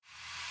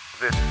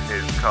This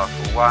is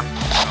Castle 1.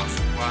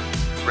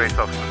 Race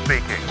officer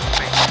speaking.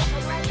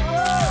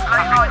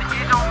 Lane line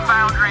is on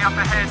boundary up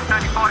ahead,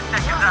 35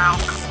 seconds out.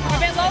 A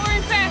bit lower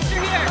and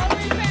faster here.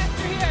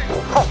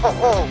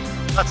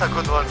 That's a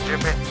good one,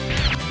 Jimmy.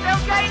 Still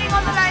gaining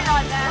on the lane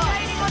line there.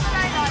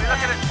 We're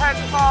looking at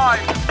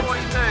 10.5,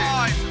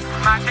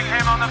 42. Matching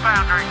him on the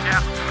boundary, yeah.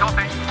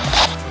 Copy.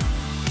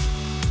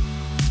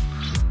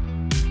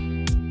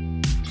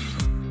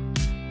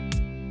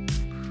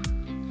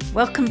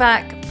 Welcome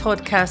back,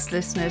 podcast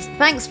listeners.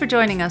 Thanks for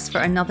joining us for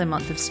another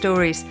month of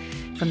stories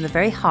from the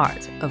very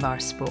heart of our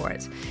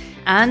sport.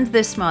 And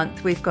this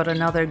month, we've got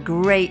another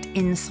great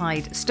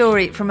inside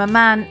story from a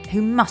man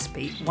who must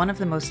be one of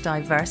the most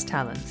diverse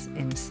talents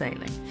in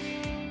sailing.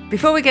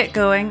 Before we get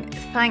going,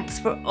 thanks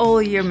for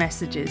all your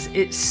messages.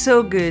 It's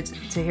so good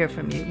to hear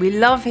from you. We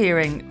love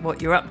hearing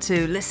what you're up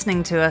to,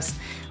 listening to us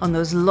on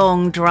those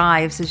long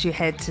drives as you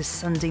head to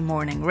Sunday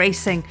morning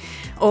racing,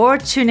 or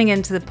tuning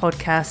into the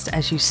podcast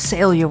as you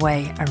sail your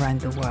way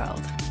around the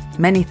world.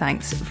 Many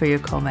thanks for your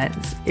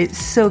comments. It's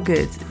so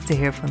good to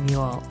hear from you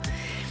all.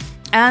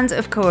 And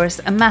of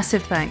course, a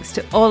massive thanks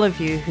to all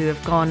of you who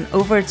have gone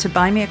over to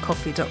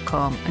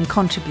buymeacoffee.com and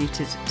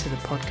contributed to the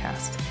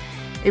podcast.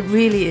 It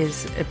really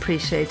is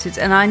appreciated,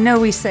 and I know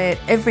we say it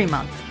every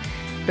month,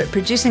 but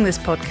producing this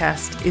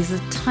podcast is a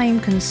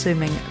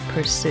time-consuming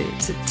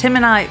pursuit. Tim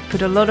and I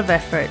put a lot of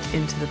effort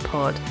into the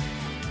pod,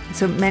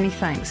 so many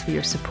thanks for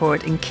your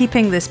support in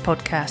keeping this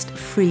podcast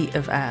free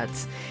of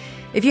ads.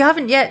 If you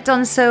haven't yet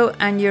done so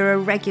and you're a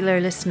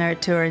regular listener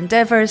to our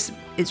endeavours,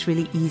 it's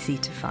really easy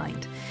to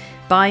find.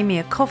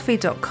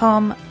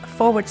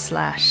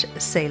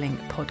 buymeacoffee.com/sailing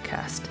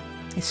podcast.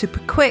 It's super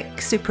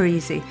quick, super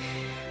easy,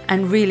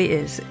 and really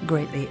is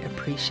greatly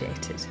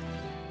appreciated.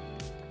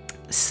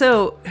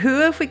 So,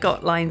 who have we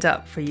got lined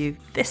up for you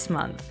this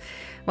month?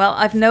 Well,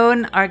 I've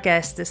known our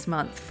guest this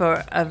month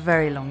for a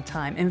very long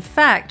time. In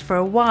fact, for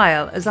a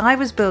while, as I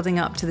was building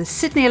up to the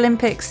Sydney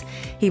Olympics,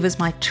 he was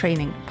my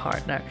training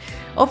partner.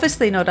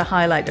 Obviously not a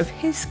highlight of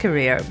his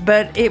career,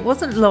 but it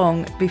wasn't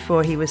long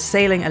before he was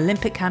sailing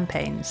Olympic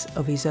campaigns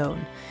of his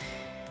own.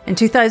 In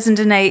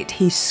 2008,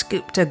 he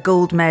scooped a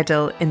gold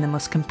medal in the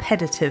most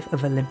competitive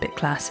of Olympic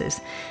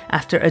classes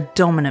after a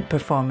dominant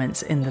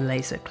performance in the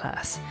laser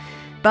class.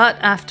 But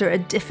after a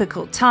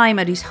difficult time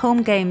at his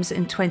home games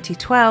in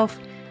 2012,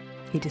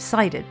 he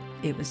decided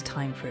it was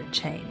time for a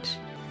change.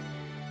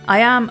 I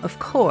am, of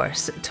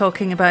course,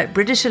 talking about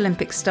British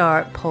Olympic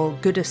star Paul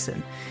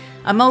Goodison,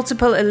 a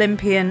multiple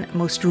Olympian,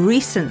 most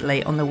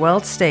recently on the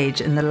world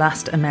stage in the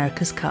last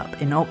America's Cup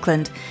in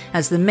Auckland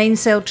as the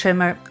mainsail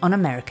trimmer on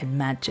American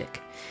Magic.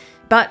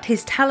 But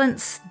his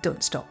talents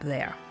don't stop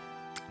there.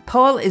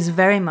 Paul is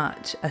very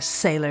much a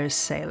sailor's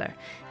sailor.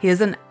 He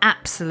is an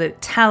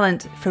absolute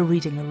talent for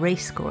reading a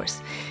racecourse,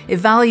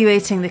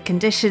 evaluating the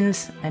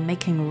conditions and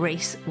making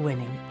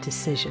race-winning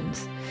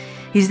decisions.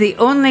 He's the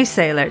only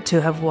sailor to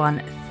have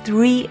won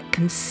 3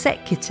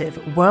 consecutive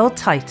world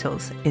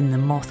titles in the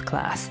Moth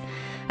class,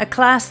 a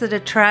class that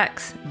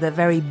attracts the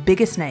very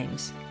biggest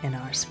names in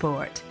our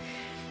sport.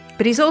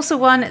 But he's also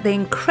won the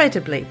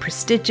incredibly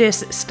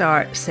prestigious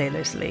Star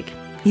Sailors League.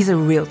 He's a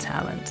real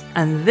talent,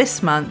 and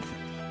this month,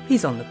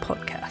 he's on the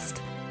podcast.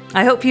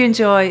 I hope you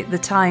enjoy the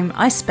time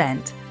I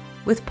spent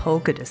with Paul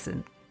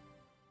Goodison.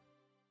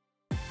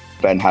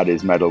 Ben had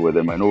his medal with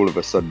him, and all of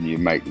a sudden you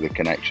make the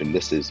connection.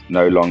 This is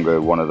no longer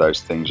one of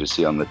those things you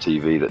see on the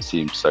TV that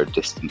seems so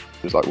distant.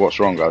 He was like, "What's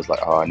wrong?" I was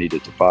like, "I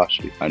needed to pass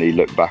you." And he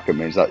looked back at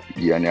me, he's like,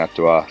 "You only had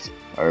to ask."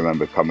 I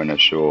remember coming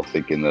ashore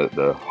thinking that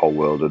the whole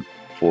world had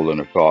fallen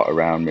apart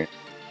around me.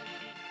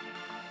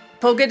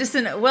 Paul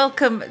Goodison,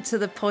 welcome to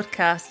the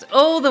podcast,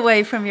 all the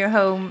way from your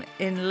home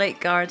in Lake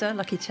Garda.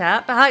 Lucky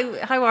chap.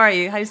 How are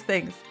you? How's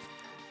things?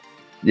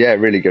 Yeah,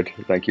 really good.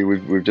 Thank you.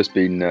 We've just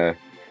been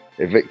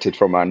evicted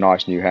from our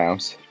nice new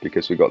house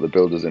because we got the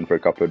builders in for a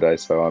couple of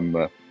days. So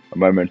I'm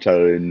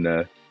momentarily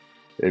in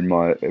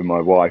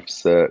my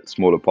wife's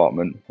small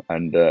apartment,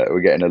 and we're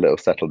getting a little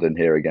settled in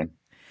here again.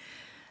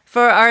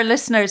 For our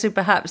listeners who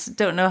perhaps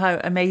don't know how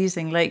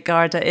amazing Lake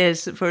Garda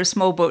is for a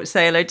small boat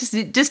sailor,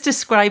 just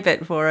describe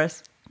it for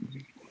us.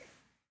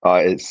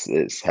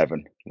 It's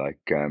heaven. Like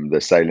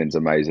the sailing's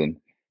amazing,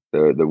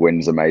 the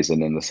wind's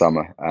amazing in the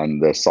summer,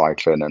 and the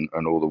cycling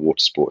and all the water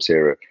sports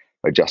here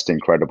are just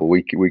incredible.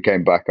 We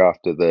came back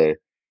after the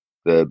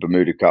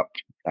Bermuda Cup,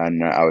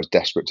 and I was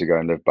desperate to go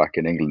and live back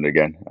in England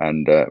again.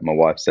 And my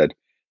wife said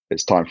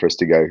it's time for us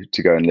to go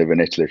and live in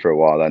Italy for a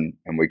while. And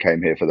we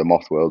came here for the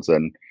Moth Worlds,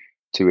 and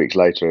 2 weeks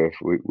later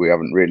we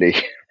haven't really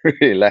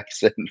left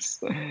since.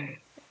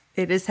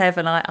 It is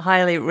heaven. I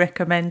highly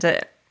recommend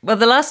it. Well,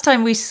 the last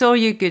time we saw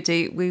you,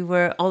 Goody, we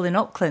were all in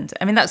Auckland.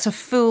 I mean, that's a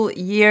full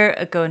year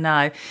ago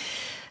now.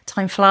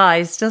 Time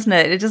flies, doesn't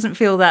it? It doesn't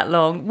feel that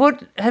long.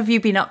 What have you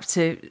been up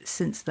to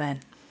since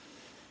then?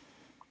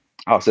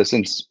 So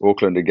since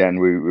Auckland again,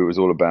 we was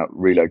all about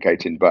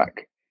relocating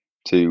back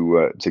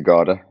to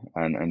Garda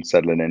and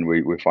settling in.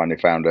 We finally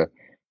found a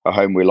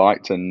home we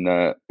liked, and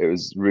it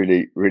was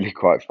really, really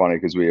quite funny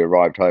because we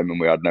arrived home and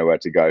we had nowhere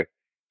to go.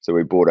 So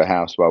we bought a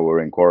house while we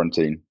were in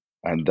quarantine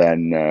and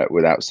then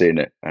without seeing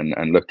it.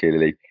 And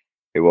luckily,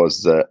 it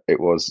was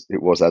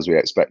as we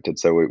expected.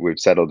 So we've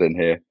settled in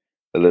here,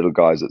 the little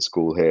guys at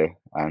school here,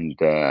 and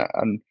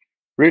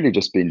really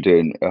just been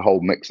doing a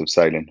whole mix of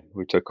sailing.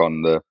 We took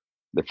on the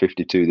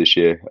 52 this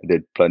year. I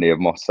did plenty of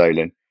moss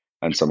sailing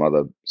and some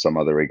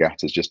other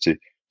regattas just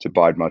to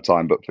bide my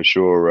time. But for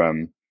sure,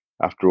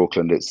 after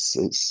Auckland,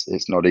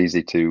 it's not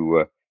easy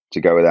to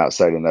go without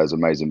sailing those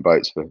amazing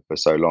boats for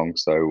so long.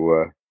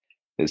 So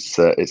it's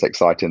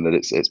exciting that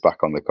it's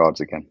back on the cards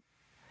again.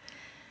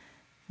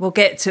 We'll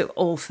get to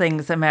all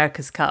things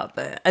America's Cup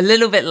a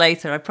little bit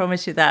later, I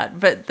promise you that.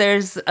 But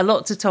there's a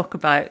lot to talk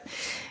about.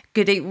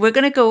 Goody, we're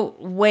going to go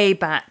way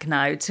back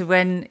now to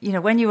when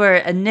you were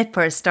a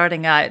nipper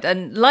starting out.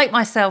 And like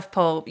myself,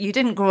 Paul, you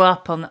didn't grow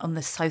up on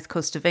the south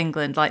coast of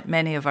England like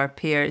many of our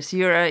peers.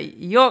 You're a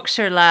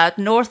Yorkshire lad,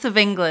 north of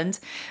England,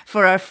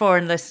 for our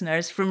foreign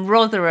listeners, from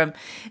Rotherham.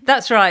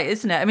 That's right,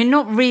 isn't it? I mean,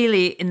 not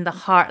really in the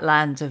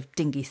heartland of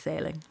dinghy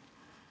sailing.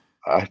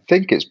 I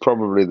think it's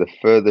probably the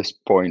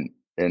furthest point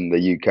in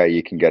the UK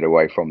you can get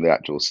away from the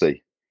actual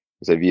sea.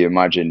 So if you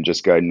imagine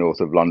just going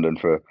north of London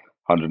for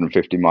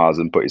 150 miles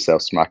and put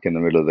yourself smack in the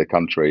middle of the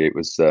country, it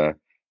was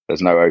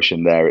there's no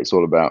ocean there. It's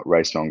all about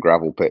racing on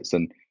gravel pits.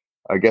 And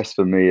I guess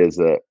for me as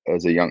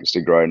a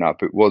youngster growing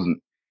up, it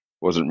wasn't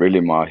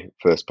really my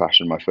first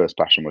passion. My first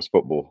passion was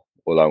football.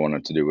 All I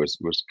wanted to do was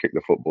kick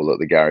the football at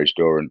the garage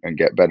door and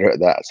get better at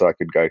that, so I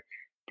could go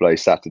play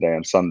Saturday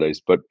and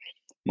Sundays. But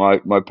my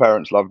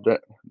parents loved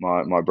it.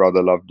 My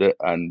brother loved it,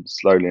 and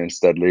slowly and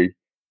steadily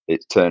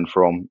it turned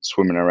from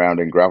swimming around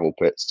in gravel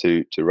pits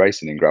to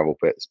racing in gravel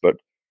pits. But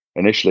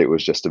initially, it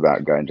was just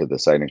about going to the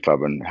sailing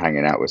club and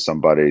hanging out with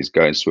some buddies,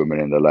 going swimming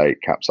in the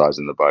lake,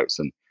 capsizing the boats,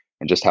 and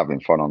just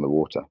having fun on the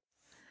water.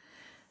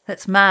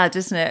 That's mad,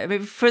 isn't it? I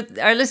mean, for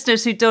our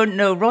listeners who don't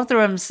know,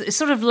 Rotherham's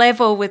sort of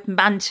level with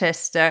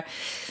Manchester,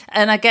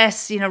 and I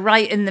guess,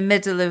 right in the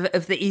middle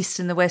of the east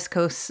and the west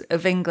coast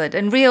of England,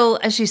 and real,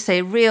 as you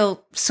say,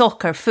 real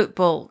soccer,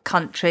 football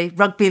country,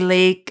 rugby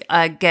league,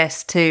 I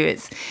guess too.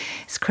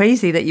 It's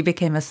crazy that you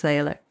became a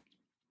sailor.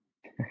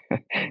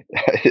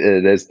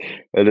 There's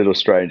a little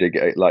strange,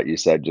 like you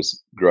said,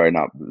 just growing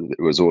up,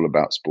 it was all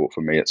about sport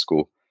for me at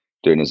school,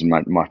 doing as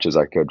much as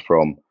I could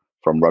from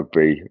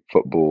rugby,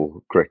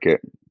 football, cricket,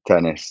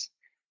 tennis,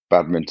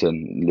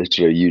 badminton,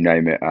 literally you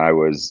name it, I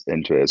was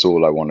into it. It's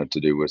all I wanted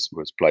to do was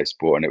play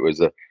sport, and it was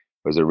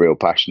a real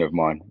passion of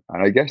mine.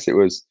 And I guess it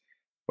was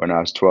when I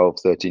was 12,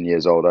 13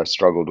 years old, I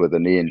struggled with a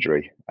knee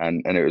injury,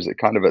 and it was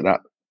kind of at that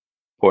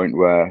point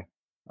where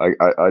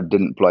I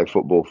didn't play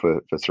football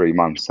for 3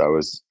 months. I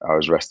was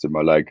resting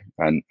my leg,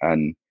 and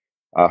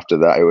after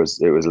that it was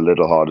a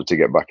little harder to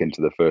get back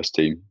into the first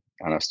team,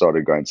 and I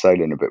started going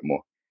sailing a bit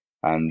more,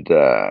 and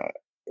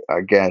I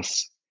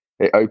guess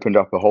it opened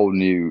up a whole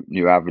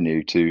new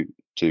avenue to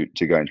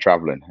go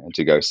traveling and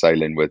to go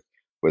sailing with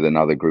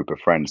another group of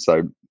friends.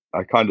 So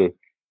I kind of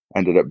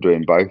ended up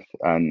doing both,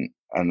 and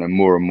the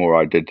more and more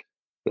I did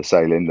the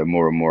sailing, the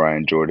more and more I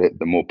enjoyed it.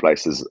 The more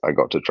places I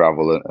got to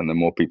travel, and the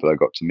more people I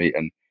got to meet,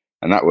 and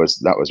that was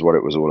what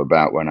it was all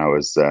about when I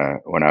was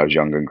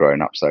young and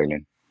growing up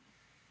sailing.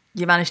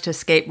 You managed to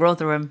escape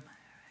Rotherham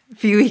a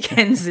few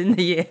weekends in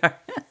the year.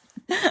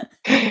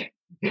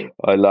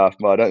 I laugh.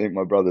 I don't think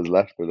my brother's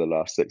left for the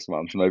last 6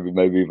 months, maybe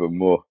even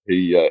more.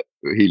 He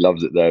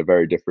loves it there.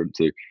 Very different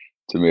to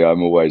me.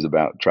 I'm always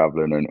about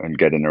traveling and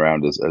getting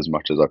around as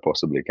much as I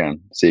possibly can,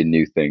 seeing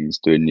new things,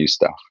 doing new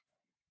stuff.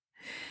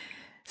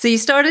 So you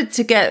started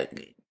to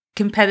get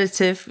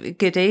competitive,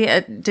 Goody,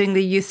 at doing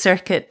the youth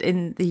circuit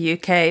in the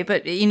UK,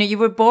 but you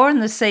were born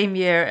the same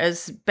year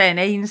as Ben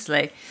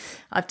Ainslie.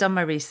 I've done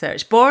my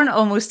research. Born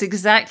almost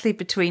exactly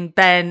between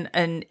Ben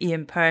and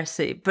Ian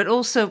Percy, but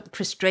also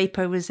Chris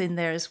Draper was in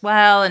there as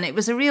well, and it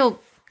was a real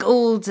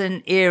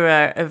golden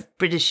era of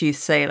British youth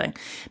sailing.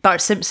 Bart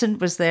Simpson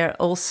was there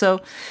also.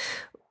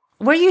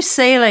 Were you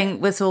sailing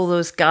with all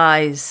those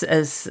guys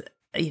as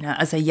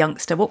a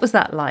youngster? What was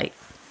that like?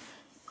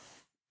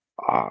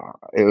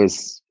 It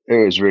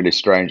was really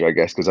strange, I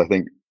guess, because I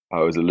think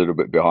I was a little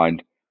bit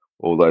behind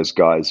all those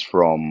guys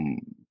from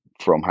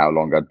how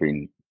long I'd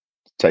been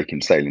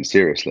taking sailing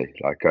seriously.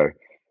 Like I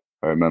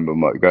remember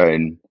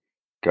going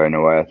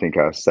away. I think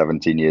I was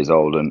 17 years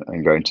old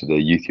and going to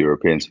the Youth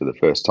Europeans for the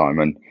first time,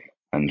 and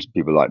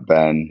people like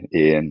Ben,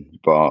 Ian,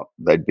 Bart,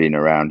 they'd been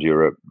around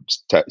Europe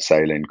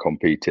sailing,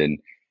 competing,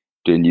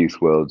 doing youth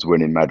worlds,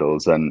 winning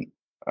medals, and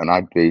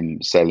I'd been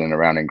sailing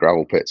around in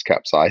gravel pits,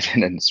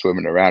 capsizing and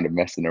swimming around and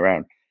messing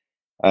around.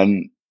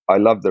 And I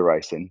loved the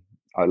racing.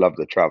 I loved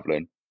the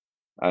traveling.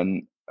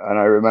 And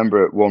I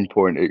remember at one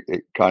point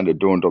it kind of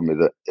dawned on me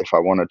that if I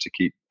wanted to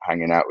keep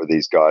hanging out with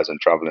these guys and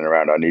traveling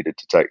around, I needed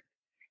to take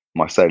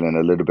my sailing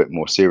a little bit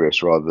more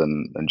serious rather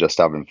than just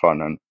having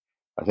fun. And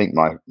I think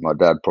my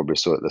dad probably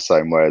saw it the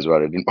same way as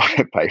well. He didn't want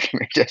to pay for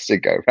me just to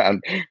go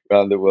around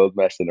the world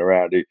messing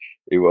around.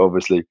 He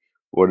obviously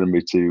wanted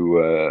me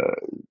to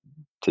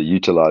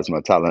utilize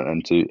my talent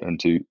and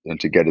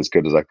to get as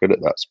good as I could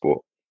at that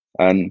sport.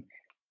 And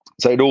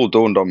so it all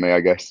dawned on me,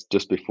 I guess,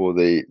 just before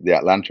the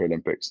Atlanta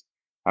Olympics.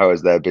 I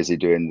was there busy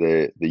doing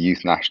the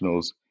youth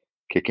nationals,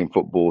 kicking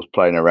footballs,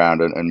 playing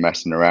around and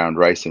messing around,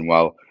 racing.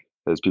 While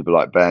there's people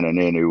like Ben and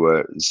Ian who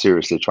were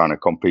seriously trying to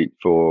compete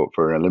for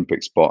an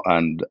Olympic spot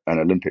and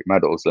Olympic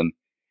medals. And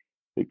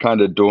it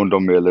kind of dawned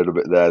on me a little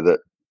bit there that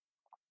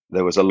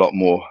there was a lot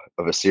more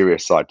of a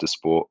serious side to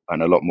sport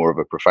and a lot more of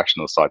a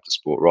professional side to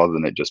sport, rather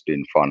than it just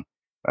being fun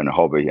and a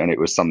hobby. And it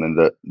was something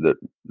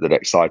that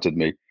excited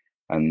me,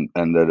 and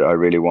that I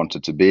really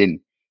wanted to be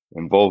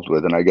involved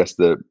with. And I guess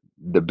the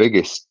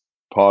biggest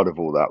part of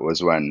all that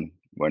was when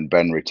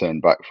Ben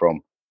returned back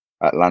from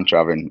Atlanta,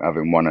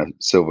 having won a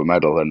silver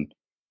medal. And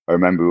I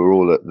remember we were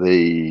all at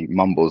the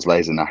Mumbles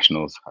Laser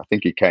Nationals. I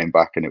think he came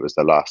back and it was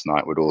the last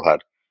night. We'd all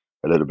had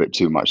a little bit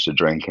too much to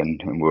drink,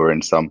 and we were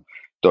in some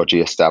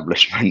dodgy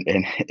establishment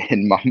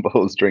in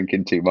Mumbles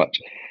drinking too much.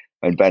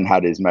 And Ben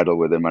had his medal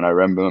with him, and I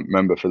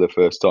remember for the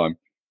first time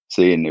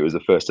seeing it was the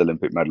first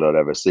Olympic medal I'd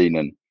ever seen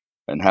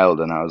and held,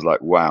 and I was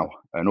like, wow.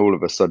 And all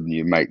of a sudden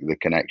you make the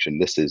connection.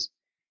 This is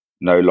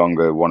no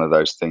longer one of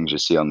those things you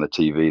see on the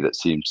TV that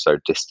seems so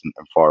distant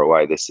and far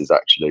away. This is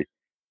actually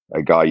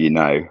a guy you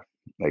know,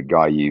 a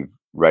guy you've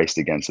raced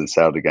against and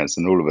sailed against,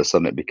 and all of a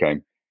sudden it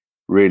became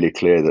really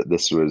clear that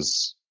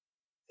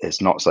it's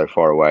not so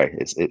far away.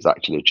 It's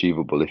actually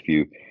achievable if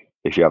you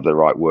have the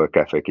right work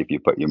ethic, if you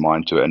put your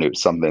mind to it. And it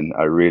was something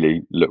I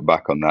really look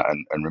back on that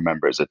and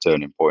remember as a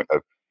turning point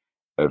of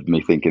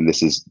me thinking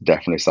this is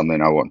definitely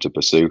something I want to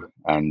pursue.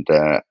 And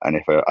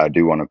if I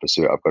do want to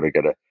pursue it, I've got to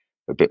get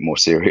a bit more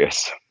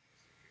serious.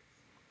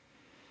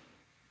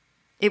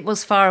 It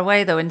was far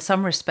away though in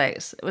some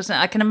respects, wasn't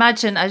it? I can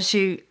imagine as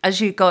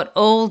you got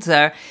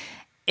older,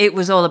 it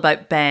was all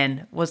about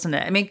Ben, wasn't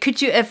it? I mean,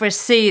 could you ever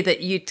see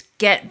that you'd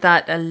get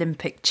that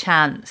Olympic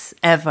chance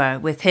ever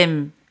with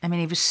him? I mean,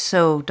 he was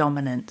so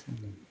dominant.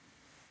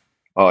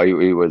 Oh,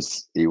 he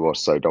was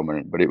so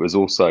dominant, but it was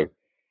also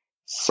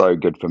so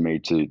good for me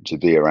to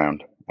be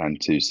around and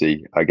to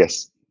see. I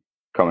guess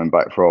coming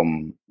back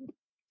from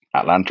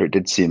Atlanta, it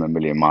did seem a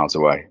million miles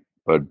away,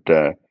 but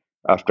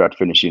after I'd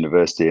finished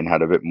university and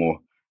had a bit more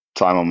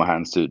time on my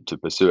hands to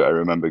pursue it, I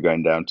remember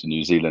going down to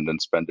New Zealand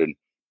and spending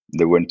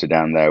the winter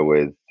down there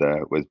with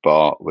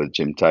Bart, with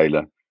Jim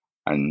Taylor,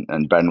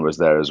 and Ben was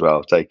there as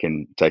well,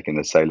 taking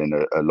the sailing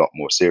a lot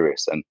more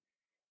serious.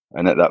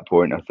 And at that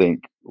point, I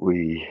think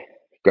we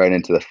going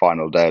into the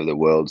final day of the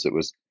Worlds, it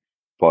was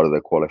part of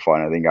the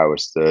qualifying. I think I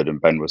was third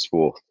and Ben was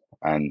fourth.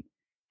 And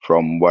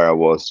from where I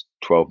was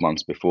 12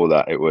 months before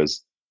that, it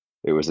was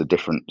a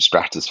different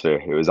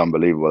stratosphere. It was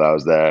unbelievable. I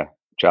was there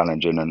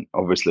challenging, and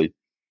obviously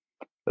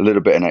a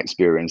little bit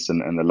inexperienced,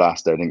 and the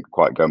last day didn't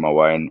quite go my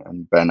way.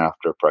 And Ben,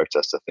 after a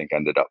protest, I think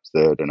ended up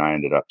third, and I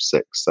ended up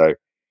sixth.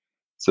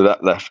 So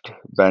that left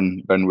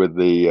Ben with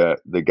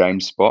the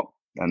game spot,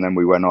 and then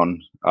we went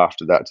on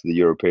after that to the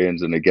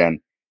Europeans. And again,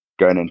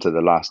 going into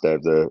the last day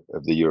of the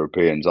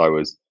Europeans, I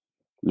was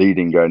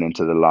leading going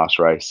into the last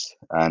race,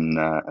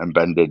 and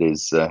Ben did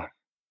his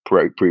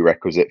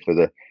prerequisite for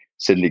the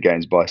Sydney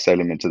Games by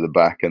sailing into the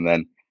back, and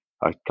then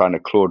I kind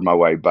of clawed my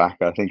way back.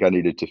 I think I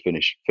needed to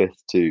finish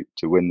fifth to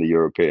win the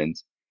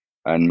Europeans,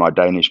 and my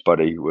Danish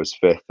buddy was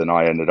fifth, and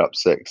I ended up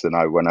sixth, and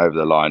I went over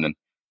the line. And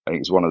I think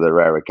it was one of the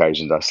rare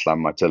occasions I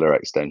slammed my tiller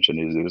extension.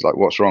 He was like,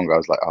 "What's wrong?" I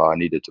was like, "Oh, I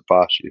needed to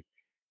pass you."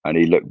 And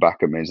he looked back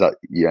at me and he's like,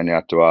 "You only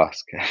had to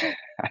ask." I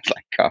was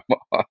like, "Come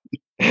on."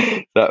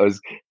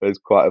 It was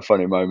quite a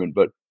funny moment.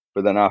 But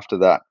then after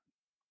that,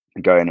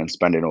 going and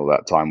spending all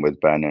that time with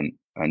Ben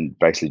and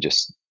basically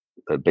just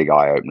a big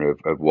eye opener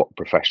of what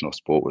professional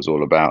sport was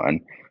all about,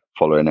 and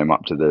following him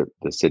up to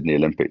the Sydney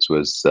Olympics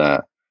was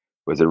a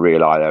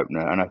real eye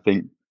opener. And I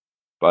think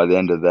by the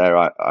end of there,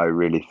 I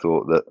really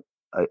thought that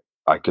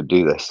I could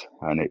do this,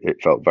 and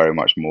it felt very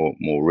much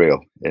more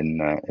real in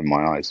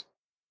my eyes.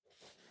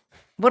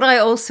 What I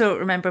also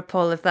remember,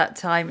 Paul, of that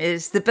time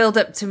is the build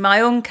up to my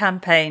own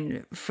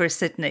campaign for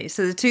Sydney.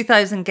 So the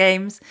 2000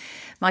 Games,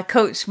 my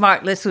coach,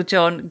 Mark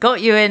Littlejohn,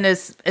 got you in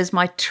as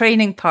my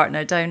training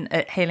partner down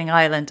at Hayling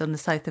Island on the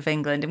south of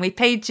England. And we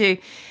paid you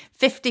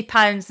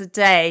 £50 a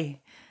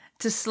day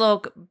to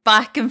slog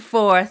back and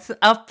forth,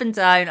 up and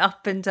down,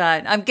 up and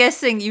down. I'm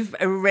guessing you've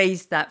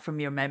erased that from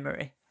your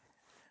memory.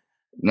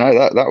 No,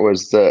 that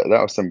was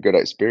some good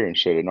experience,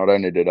 Shirley. Not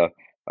only did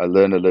I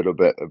learned a little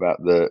bit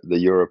about the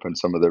Europe and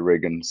some of the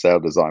rig and sail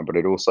design, but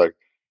it also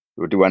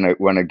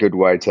went a good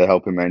way to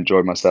helping me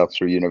enjoy myself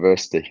through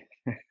university.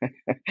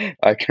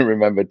 I can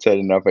remember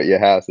turning up at your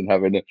house and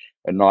having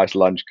a nice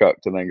lunch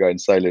cooked, and then going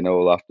sailing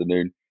all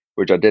afternoon,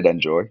 which I did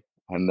enjoy,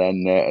 and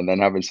then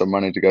having some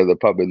money to go to the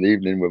pub in the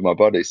evening with my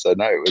buddy. So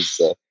no,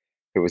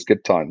 it was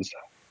good times.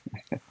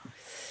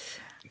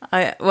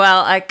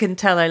 I can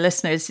tell our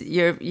listeners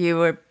you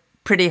were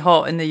pretty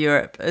hot in the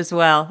Europe as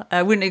well.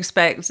 I wouldn't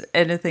expect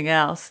anything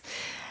else.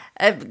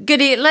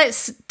 Goody,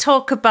 let's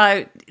talk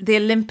about the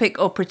Olympic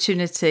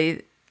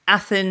opportunity.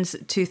 Athens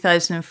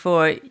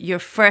 2004, your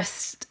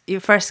first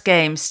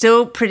game,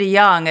 still pretty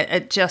young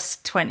at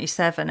just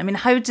 27. I mean,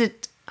 how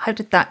did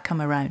that come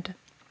around?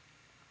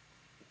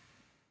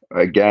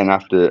 Again,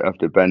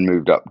 after Ben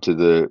moved up to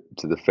the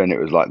fin, it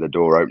was like the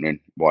door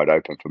opening wide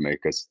open for me,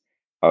 because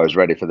I was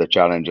ready for the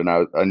challenge,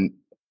 and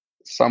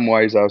some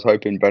ways I was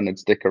hoping Ben would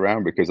stick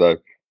around because I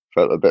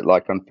felt a bit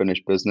like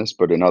unfinished business,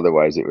 but in other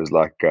ways it was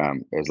like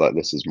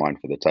this is mine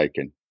for the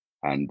taking,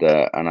 and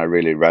I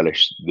really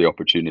relished the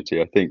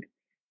opportunity. I think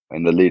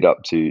in the lead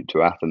up to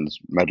Athens,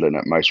 medaling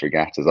at most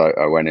regattas,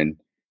 I went in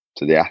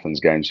to the Athens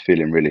Games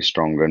feeling really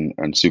strong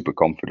and super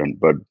confident.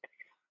 But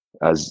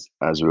as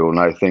we all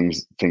know,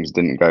 things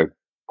didn't go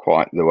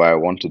quite the way I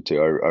wanted to.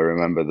 I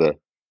remember the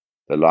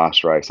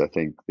last race. I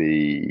think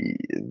the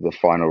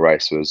final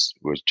race was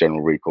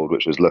general recalled,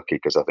 which was lucky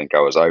because I think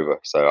I was over.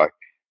 So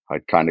I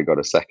kind of got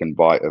a second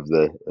bite of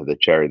the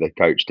cherry. The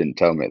coach didn't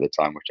tell me at the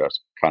time, which I was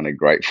kind of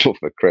grateful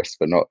for Chris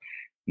for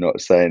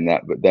not saying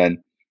that. But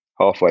then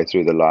halfway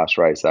through the last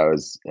race, I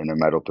was in a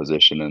medal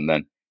position, and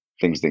then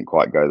things didn't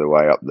quite go the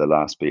way up the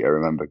last beat. I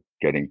remember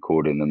getting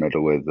caught in the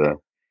middle with the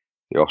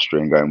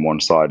Austrian going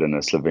one side and a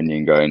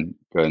Slovenian going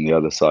the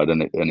other side,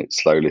 and it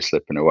slowly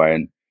slipping away,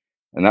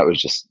 and that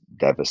was just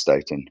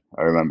devastating.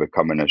 I remember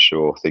coming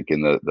ashore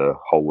thinking that the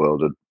whole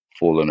world had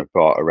fallen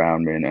apart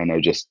around me, and I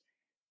just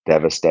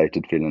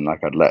devastated, feeling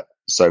like I'd let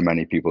so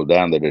many people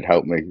down that had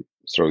helped me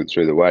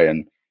through the way,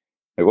 and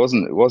it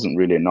wasn't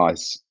really a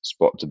nice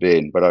spot to be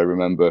in. But I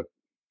remember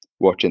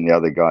watching the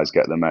other guys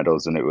get the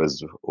medals, and it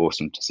was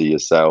awesome to see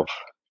yourself,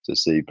 to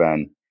see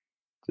Ben,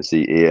 to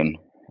see Ian,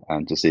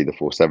 and to see the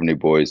 470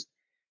 boys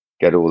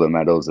get all the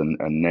medals, and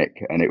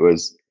Nick, and it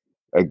was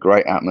a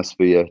great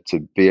atmosphere to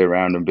be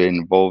around and be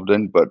involved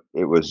in. But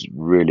it was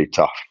really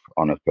tough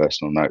on a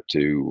personal note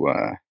to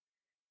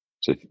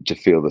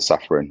feel the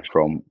suffering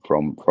from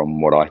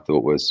what I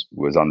thought was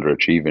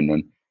underachieving.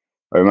 And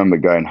I remember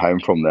going home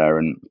from there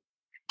and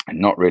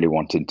not really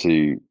wanting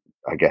to,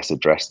 I guess,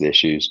 address the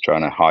issues,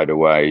 trying to hide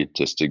away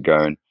just to go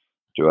and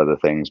do other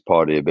things,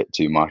 party a bit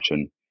too much,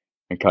 and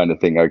kind of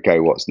think, okay,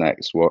 what's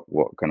next? What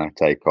can I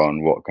take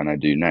on? What can I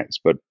do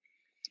next? But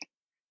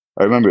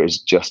I remember it was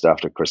just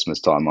after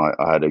Christmas time. I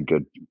had a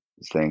good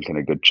think and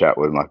a good chat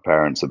with my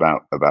parents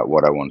about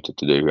what I wanted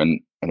to do, and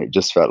it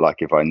just felt like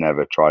if I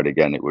never tried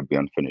again, it would be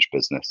unfinished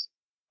business,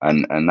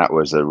 and that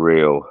was a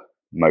real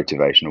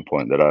motivational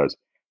point that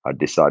I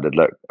decided,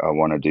 look, I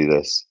want to do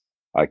this,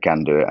 I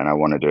can do it, and I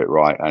want to do it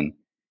right, and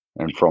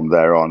from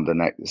there on, the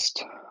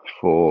next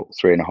for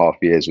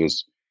 3.5 years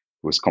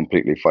was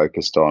completely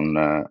focused on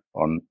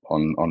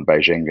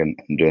Beijing and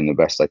doing the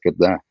best I could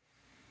there.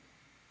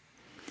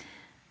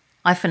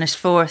 I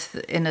finished 4th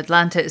in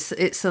Atlanta.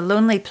 It's a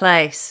lonely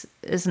place,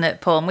 isn't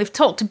it, Paul? And we've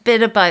talked a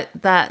bit about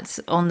that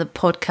on the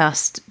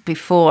podcast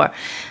before.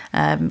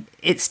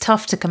 It's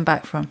tough to come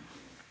back from.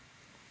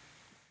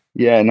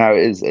 Yeah, no,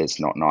 it is. It's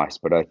not nice,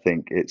 but I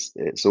think it's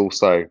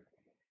also,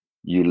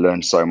 you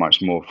learn so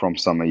much more from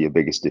some of your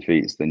biggest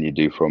defeats than you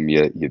do from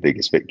your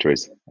biggest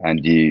victories.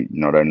 And you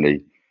not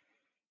only,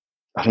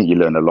 I think you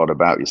learn a lot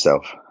about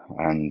yourself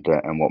and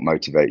what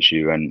motivates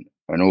you, and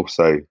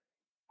also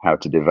how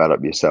to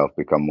develop yourself,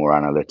 become more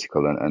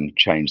analytical, and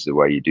change the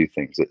way you do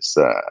things.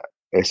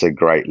 It's a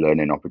great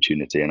learning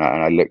opportunity, and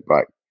I look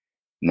back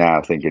now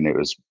thinking it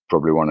was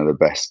probably one of the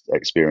best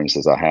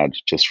experiences I had,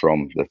 just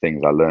from the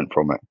things I learned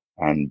from it,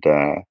 and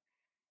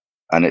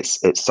it's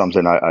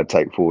something I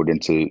take forward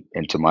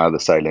into my other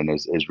sailing,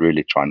 is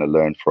really trying to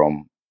learn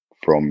from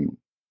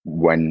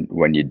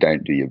when you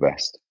don't do your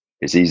best.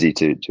 It's easy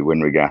to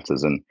win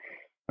regattas and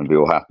be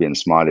all happy and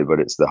smiley, but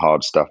it's the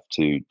hard stuff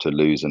to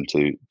lose and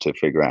to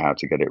figure out how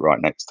to get it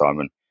right next time.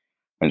 And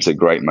it's a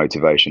great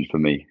motivation for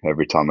me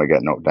every time I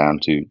get knocked down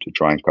to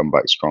try and come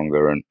back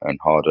stronger and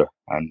harder.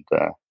 And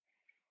yeah,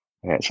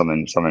 it's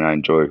something I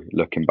enjoy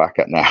looking back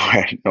at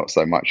now. Not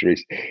so much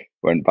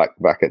when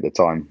back at the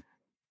time.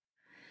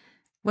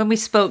 When we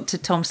spoke to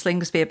Tom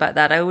Slingsby about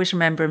that, I always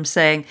remember him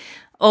saying,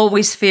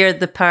 always feared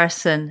the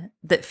person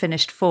that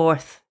finished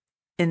 4th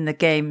in the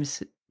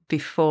games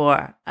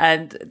before.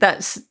 And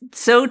that's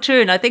so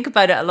true. And I think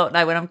about it a lot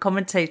now when I'm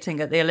commentating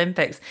at the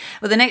Olympics.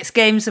 Well, the next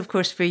games, of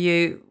course, for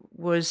you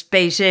was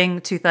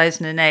Beijing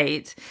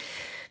 2008.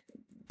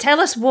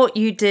 Tell us what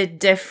you did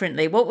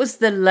differently. What was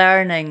the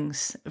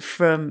learnings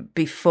from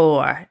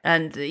before?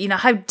 And,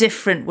 how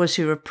different was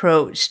your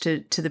approach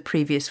to the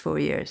previous 4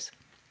 years?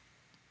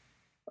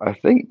 I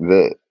think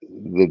the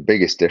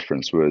biggest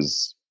difference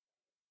was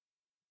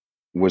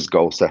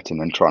goal setting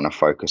and trying to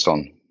focus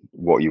on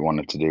what you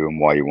wanted to do and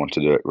why you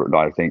wanted to do it.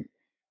 I think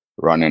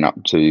running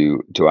up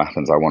to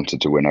Athens, I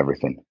wanted to win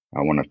everything.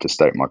 I wanted to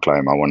stake my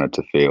claim. I wanted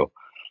to feel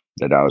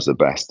that I was the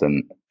best,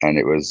 and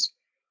it was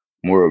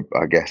more,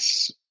 I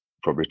guess,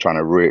 probably trying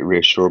to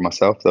reassure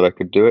myself that I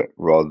could do it,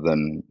 rather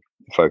than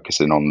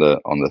focusing on the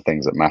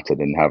things that mattered,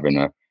 and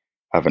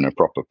having a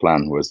proper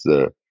plan was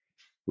the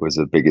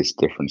biggest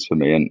difference for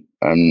me.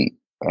 And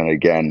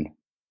again,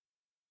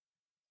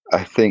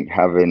 I think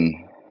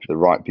having the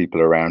right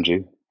people around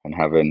you and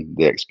having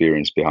the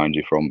experience behind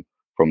you from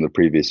the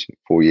previous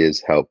 4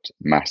 years helped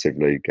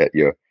massively get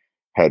your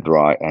head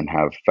right and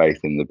have faith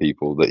in the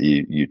people that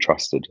you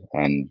trusted.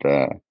 And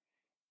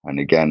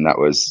again, it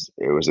was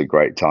a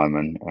great time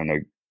and a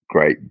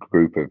great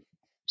group of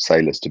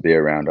sailors to be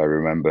around. I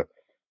remember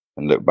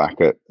look back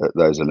at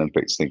those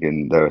Olympics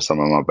thinking there were some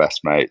of my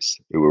best mates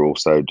who were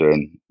also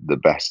doing the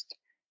best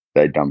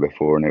they'd done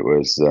before, and it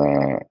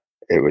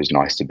was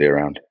nice to be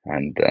around,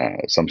 and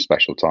some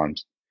special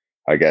times.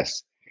 I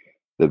guess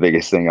the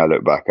biggest thing I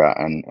look back at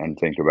and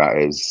think about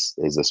is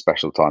the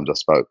special times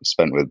I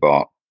spent with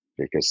Bart,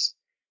 because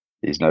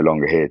he's no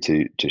longer here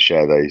to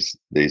share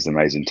these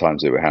amazing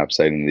times that we have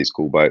sailing these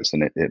cool boats,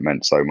 and it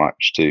meant so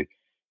much to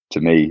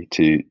me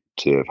to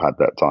have had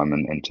that time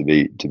and to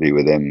be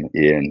with him,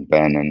 Ian,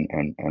 Ben,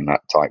 and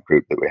that tight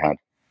group that we had.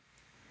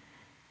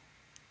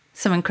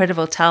 Some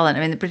incredible talent.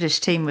 I mean, the British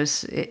team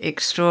was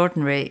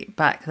extraordinary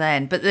back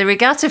then. But the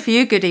regatta for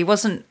you, Goody,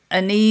 wasn't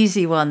an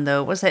easy one,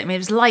 though, was it? I mean, it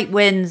was light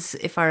winds,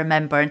 if I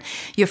remember. And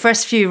your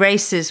first few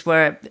races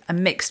were a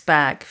mixed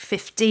bag.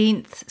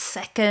 15th,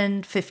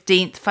 2nd,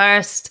 15th,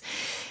 1st.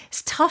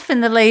 It's tough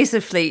in the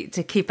Laser Fleet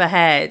to keep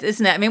ahead,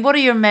 isn't it? I mean, what are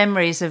your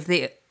memories of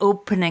the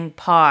opening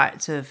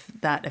part of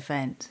that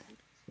event?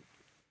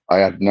 I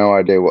had no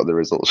idea what the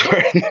results were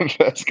in the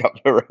first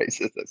couple of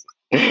races.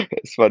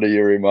 It's funny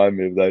you remind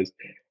me of those.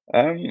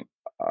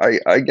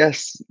 I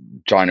guess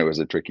China was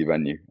a tricky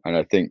venue, and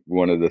I think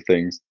one of the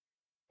things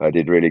I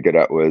did really good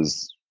at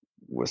was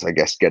I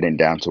guess getting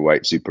down to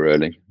weight super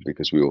early,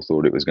 because we all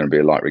thought it was going to be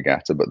a light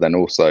regatta. But then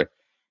also,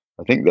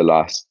 I think the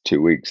last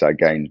 2 weeks I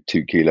gained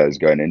 2 kilos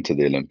going into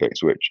the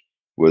Olympics, which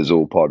was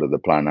all part of the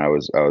plan. I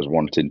was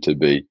wanting to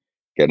be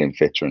getting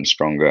fitter and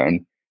stronger,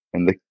 and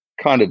the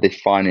kind of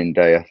defining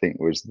day I think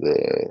was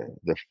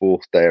the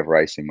 4th day of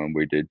racing, when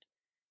we did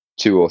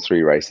 2 or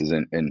 3 races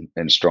in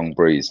strong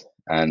breeze.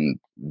 And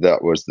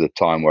that was the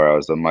time where I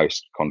was the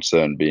most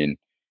concerned, being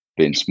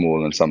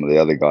small and some of the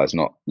other guys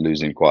not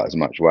losing quite as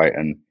much weight.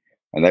 And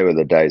they were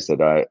the days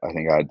that I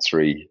think I had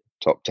 3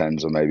 top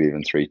 10s or maybe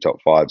even 3 top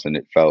 5s, and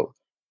it felt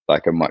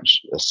like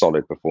a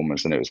solid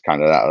performance. And it was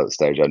kind of at that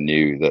stage I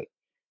knew that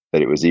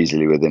it was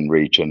easily within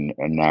reach, and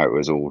now it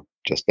was all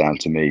just down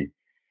to me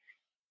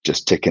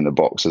just ticking the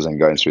boxes and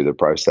going through the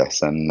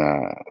process, and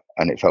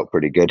it felt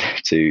pretty good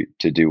to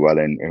do well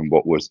in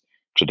what was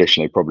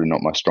traditionally probably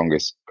not my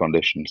strongest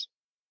conditions.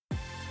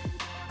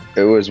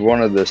 It was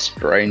one of the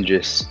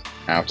strangest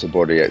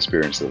out-of-body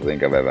experiences I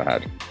think I've ever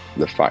had.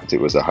 The fact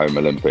it was a home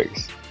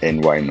Olympics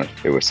in Weymouth,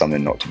 it was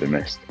something not to be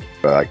missed.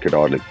 But I could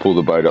hardly pull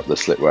the boat up the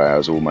slipway. I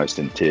was almost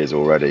in tears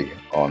already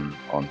on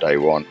day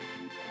one.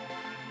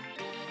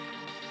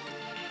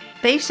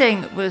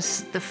 Beijing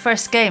was the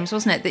first games,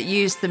 wasn't it, that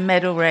used the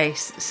medal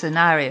race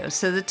scenario.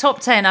 So the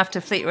top 10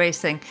 after fleet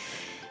racing,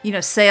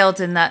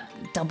 sailed in that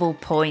double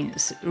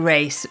points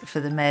race for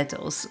the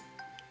medals.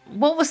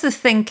 What was the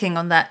thinking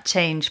on that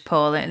change,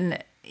 Paul?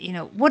 And,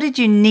 what did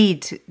you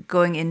need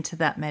going into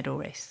that medal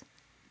race?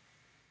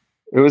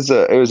 It was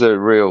a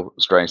real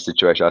strange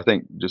situation. I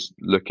think just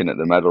looking at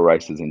the medal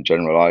races in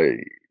general,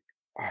 I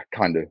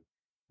kind of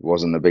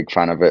wasn't a big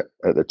fan of it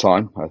at the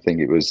time. I think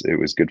it was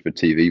good for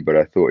TV, but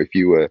I thought if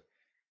you were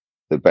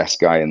the best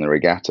guy in the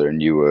regatta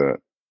and you were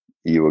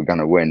going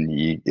to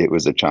win, it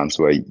was a chance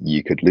where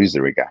you could lose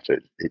the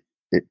regatta.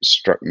 It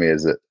struck me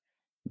as that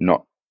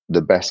not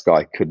the best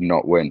guy could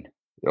not win,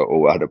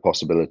 or had a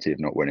possibility of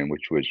not winning,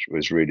 which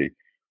was really,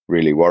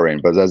 really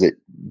worrying. But as it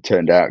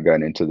turned out,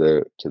 going into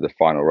the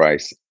final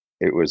race,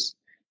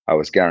 I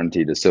was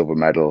guaranteed a silver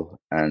medal,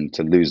 and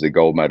to lose the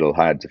gold medal,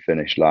 I had to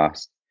finish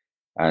last,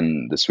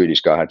 and the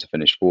Swedish guy had to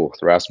finish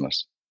 4th,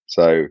 Rasmus.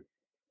 So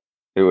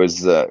it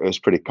was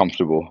pretty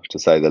comfortable, to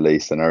say the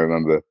least. And I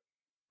remember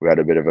we had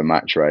a bit of a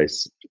match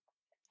race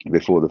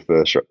before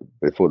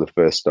the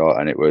first start,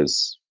 and it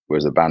was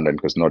abandoned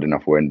because not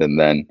enough wind. And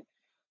then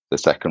the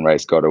second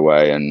race got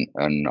away,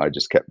 and I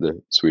just kept the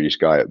Swedish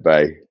guy at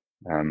bay.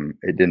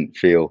 It didn't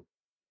feel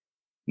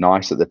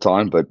nice at the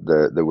time, but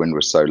the wind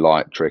was so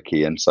light,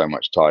 tricky, and so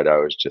much tide. I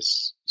was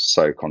just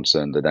so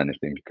concerned that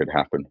anything could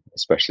happen,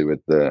 especially with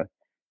the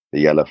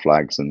yellow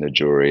flags and the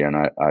jury. And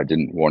I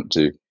didn't want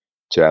to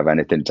have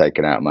anything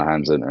taken out of my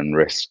hands and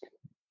risk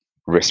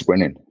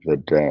winning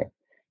that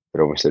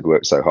obviously had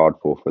worked so hard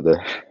for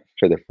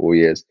the 4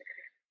 years.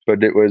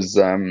 But it was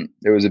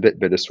a bit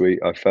bittersweet.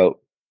 I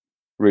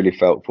really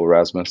felt for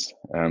Rasmus,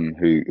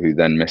 who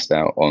then missed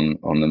out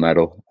on the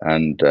medal,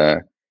 and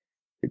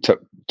it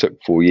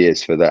took 4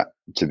 years for that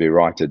to be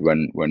righted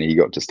when he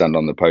got to stand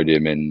on the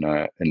podium in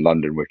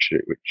London,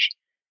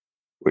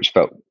 which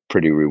felt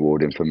pretty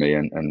rewarding for me,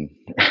 and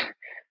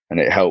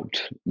it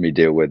helped me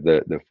deal with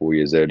the 4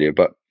 years earlier.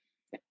 But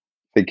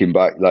thinking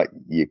back, like,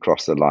 you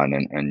cross the line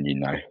and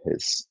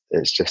it's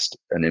just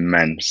an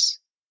immense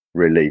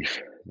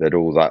relief that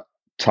all that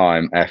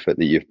time, effort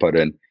that you've put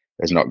in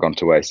has not gone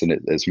to waste. And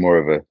it's more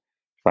of a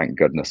thank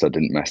goodness I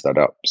didn't mess that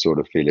up sort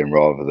of feeling,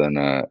 rather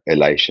than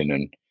elation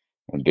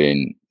and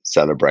being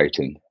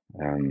celebrating.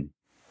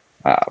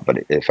 But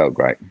it felt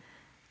great.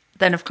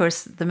 Then, of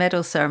course, the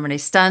medal ceremony,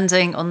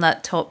 standing on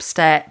that top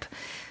step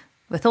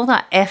with all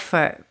that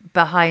effort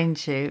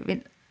behind you. I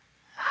mean,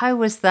 how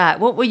was that?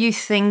 What were you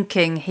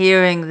thinking,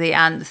 hearing the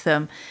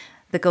anthem,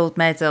 the gold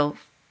medal,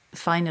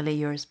 finally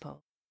yours,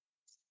 Paul?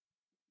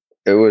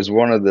 It was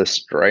one of the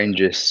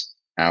strangest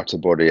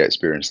out-of-body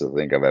experiences I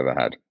think I've ever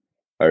had.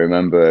 I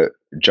remember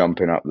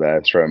jumping up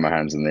there, throwing my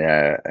hands in the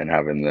air, and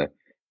having the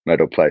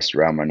medal placed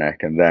around my neck.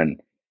 And then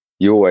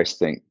you always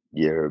think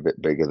you're a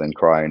bit bigger than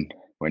crying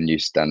when you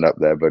stand up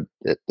there, but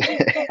it,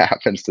 it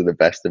happens to the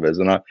best of us.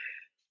 And I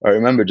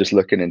remember just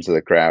looking into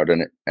the crowd,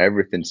 and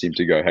everything seemed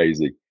to go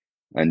hazy.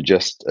 And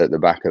just at the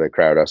back of the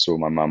crowd, I saw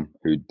my mum,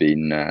 who'd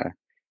been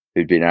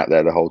out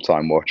there the whole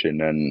time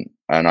watching,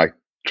 and I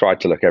tried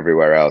to look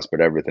everywhere else,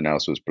 but everything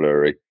else was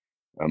blurry.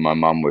 And my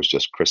mum was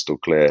just crystal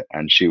clear,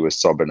 and she was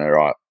sobbing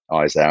her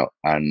eyes out.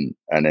 And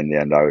in the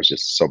end, I was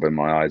just sobbing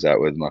my eyes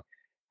out with my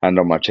hand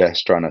on my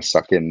chest, trying to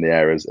suck in the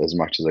air as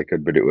much as I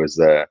could. But it was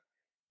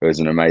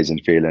an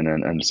amazing feeling,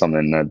 and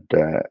something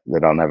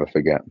that I'll never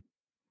forget.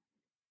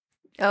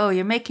 Oh,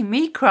 you're making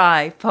me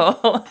cry,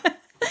 Paul.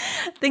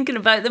 Thinking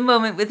about the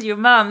moment with your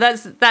mum.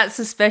 That's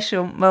a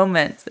special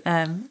moment.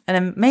 An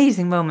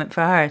amazing moment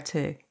for her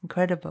too.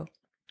 Incredible.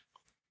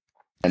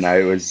 And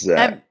it was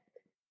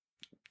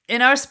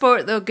in our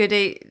sport though,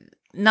 Goody,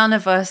 none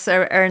of us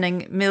are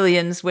earning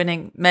millions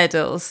winning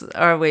medals,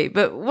 are we?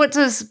 But what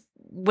does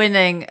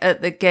winning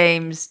at the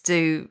games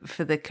do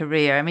for the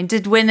career? I mean,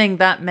 did winning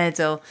that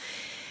medal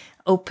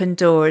open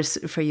doors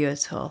for you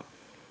at all?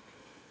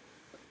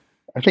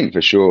 I think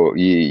for sure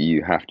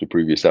you have to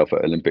prove yourself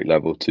at Olympic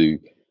level to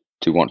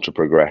want to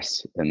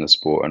progress in the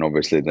sport. And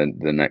obviously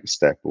the next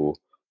step or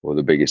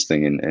the biggest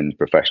thing in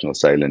professional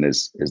sailing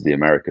is the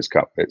America's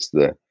Cup. It's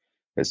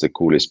the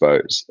coolest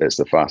boats, it's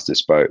the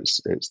fastest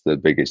boats, it's the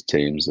biggest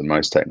teams, the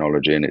most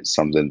technology, and it's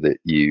something that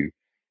you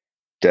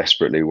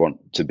desperately want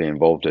to be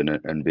involved in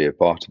and be a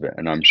part of it.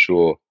 And I'm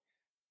sure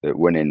that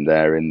winning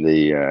there in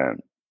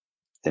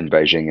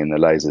Beijing in the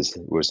lasers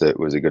was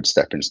a good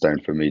stepping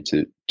stone for me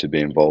to be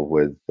involved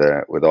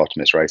with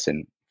Artemis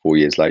Racing 4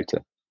 years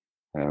later.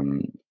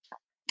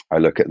 I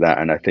look at that,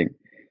 and I think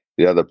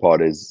the other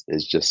part is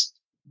just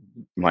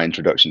my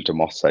introduction to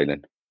Moss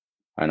sailing,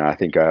 and I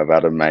think I have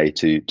Adam May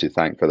to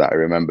thank for that. I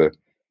remember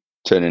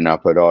turning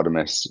up at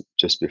Artemis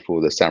just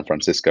before the San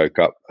Francisco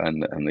Cup,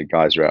 and the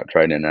guys are out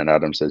training, and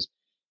Adam says,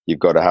 "You've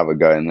got to have a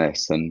go in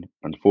this." And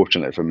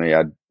unfortunately for me,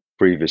 I'd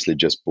previously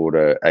just bought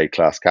a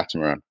A-class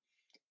catamaran.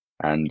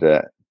 And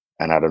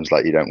Adam's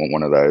like, "You don't want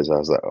one of those?" I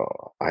was like,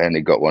 "Oh, I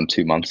only got one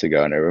 2 months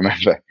ago." And I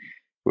remember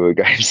we were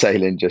going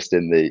sailing just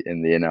in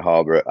the inner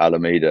harbour at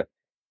Alameda,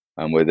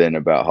 and within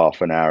about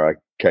half an hour, I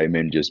came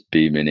in just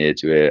beaming ear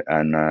to ear,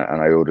 and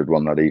I ordered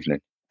one that evening.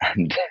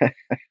 And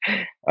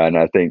and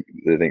I think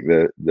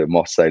the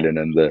Moss sailing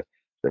and the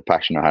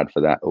passion I had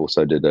for that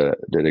also did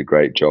a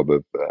great job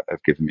of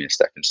giving me a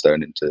stepping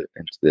stone into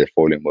the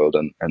foiling world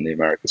and the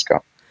America's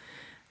Cup.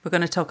 We're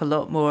going to talk a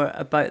lot more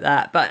about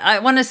that. But I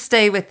want to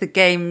stay with the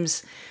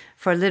Games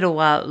for a little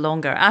while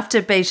longer.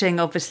 After Beijing,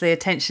 obviously,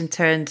 attention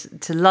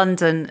turned to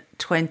London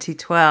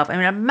 2012. I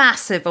mean, a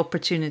massive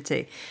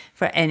opportunity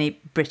for any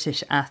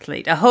British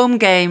athlete. A home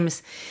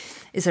Games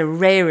is a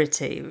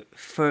rarity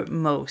for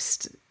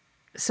most.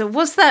 So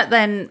was that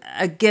then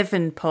a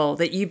given, Paul,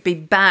 that you'd be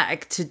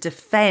back to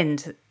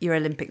defend your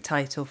Olympic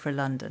title for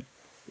London?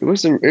 It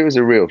was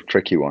a real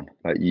tricky one.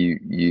 Like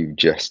you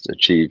just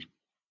achieved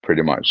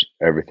pretty much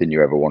everything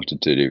you ever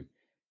wanted to do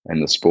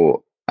in the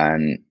sport,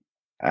 and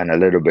a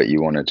little bit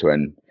you wanted to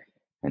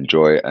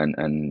enjoy it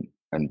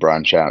and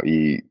branch out.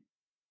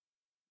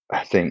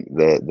 I think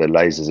the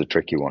laser's a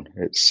tricky one.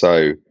 It's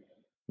so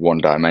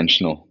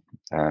one-dimensional,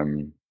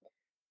 and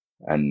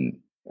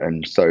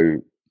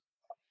so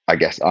I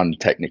guess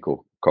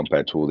untechnical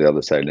compared to all the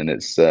other sailing.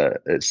 It's a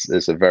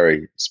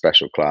very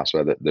special class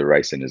where the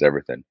racing is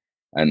everything,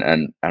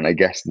 and I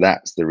guess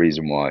that's the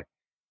reason why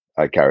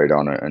I carried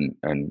on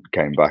and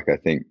came back. I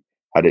think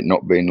had it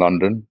not been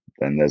London,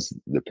 then there's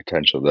the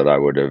potential that I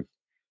would have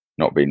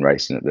not been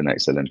racing at the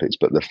next Olympics.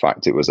 But the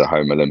fact it was a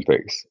home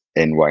Olympics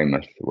in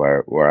Weymouth,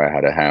 where I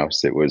had a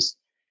house, it was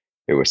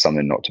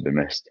something not to be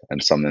missed,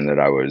 and something that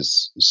I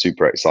was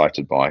super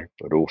excited by,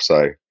 but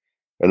also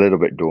a little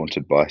bit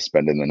daunted by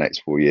spending the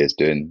next 4 years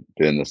doing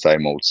the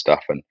same old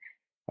stuff. And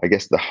I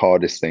guess the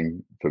hardest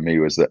thing for me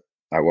was that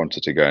I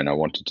wanted to go and I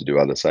wanted to do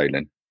other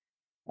sailing.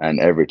 And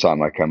every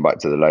time I come back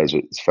to the laser,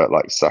 it felt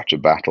like such a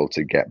battle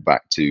to get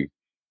back to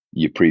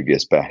your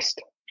previous best,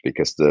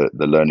 because the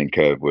learning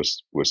curve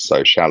was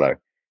so shallow.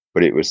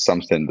 But it was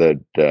something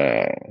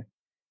that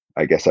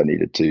I guess I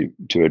needed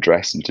to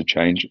address and to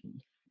change.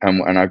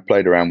 And I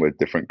played around with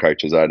different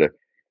coaches. I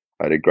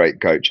had a great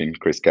coach in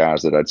Chris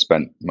Gowers that I'd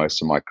spent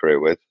most of my career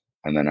with.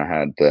 And then I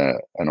had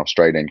an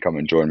Australian come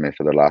and join me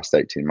for the last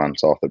 18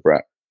 months, Arthur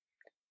Brett,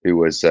 who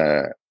was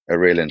a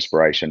real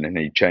inspiration. And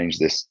he changed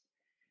this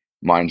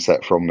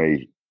mindset from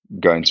me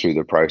going through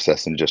the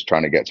process and just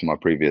trying to get to my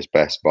previous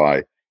best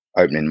by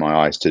opening my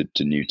eyes to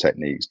new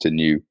techniques, to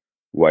new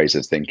ways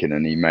of thinking.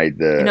 And he made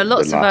the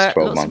last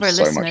 12 months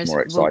so much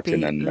more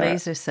exciting and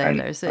laser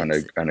sailors. And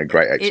a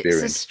great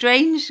experience. It's a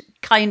strange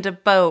kind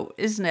of boat,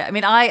 isn't it? I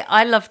mean,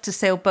 I love to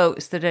sail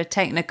boats that are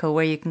technical,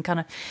 where you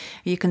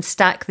can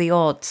stack the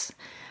odds.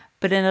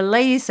 But in a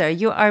laser,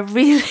 you are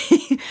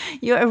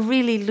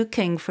really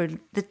looking for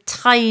the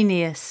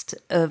tiniest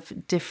of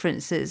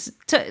differences.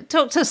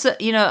 Talk to us,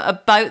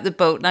 about the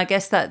boat, and I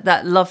guess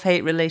that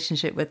love-hate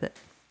relationship with it.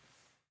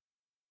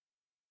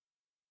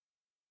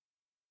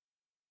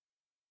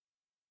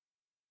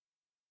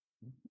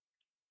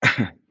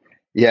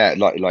 Yeah,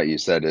 like you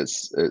said,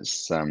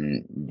 it's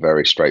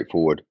very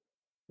straightforward,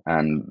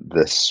 and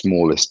the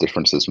smallest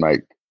differences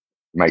make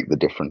the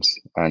difference.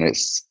 And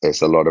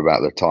it's a lot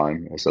about the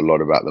time, it's a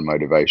lot about the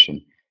motivation,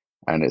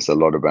 and it's a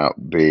lot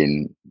about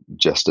being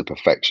just a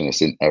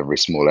perfectionist in every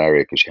small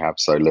area because you have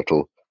so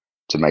little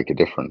to make a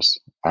difference.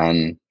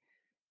 And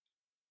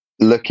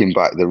looking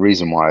back, the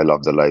reason why I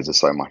love the laser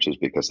so much is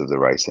because of the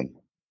racing.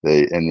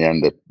 In the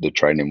end, the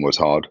training was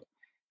hard.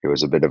 It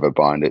was a bit of a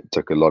bind. It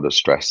took a lot of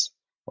stress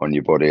on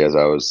your body as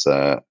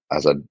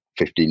I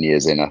 15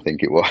 years in, I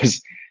think it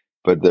was.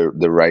 But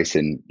the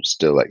racing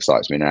still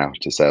excites me now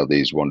to sail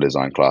these one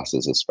design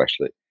classes,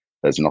 especially.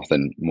 There's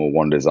nothing more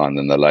one design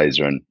than the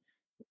laser, and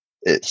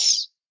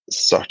it's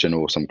such an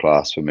awesome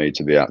class for me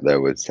to be out there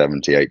with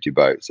 70, 80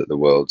 boats at the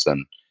Worlds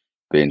and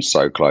being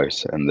so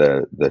close, and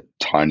the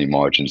tiny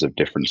margins of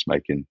difference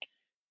making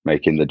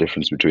the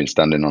difference between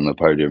standing on the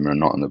podium and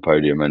not on the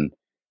podium, and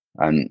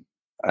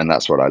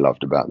that's what I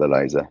loved about the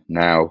laser.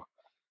 Now,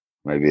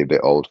 maybe a bit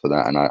old for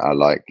that, and I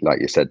like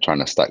you said, trying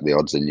to stack the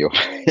odds in your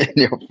in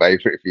your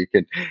favor if you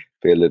can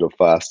be a little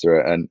faster,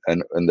 and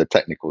the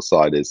technical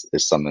side is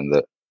something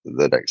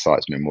that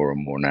excites me more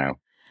and more now.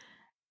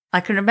 I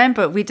can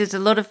remember we did a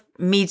lot of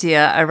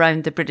media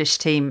around the British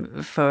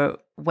team for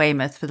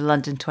Weymouth for the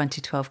London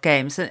 2012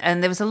 Games.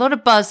 And there was a lot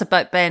of buzz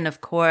about Ben, of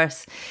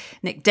course.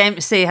 Nick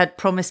Dempsey had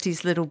promised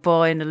his little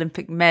boy an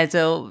Olympic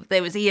medal.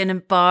 There was Ian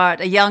and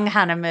Bart, a young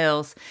Hannah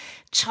Mills,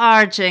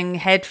 charging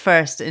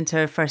headfirst into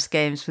her first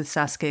Games with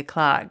Saskia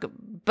Clark.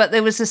 But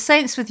there was a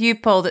sense with you,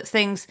 Paul, that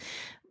things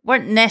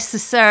weren't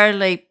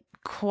necessarily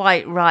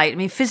quite right. I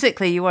mean,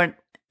 physically, you weren't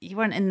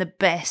in the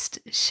best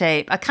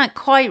shape. I can't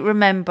quite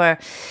remember,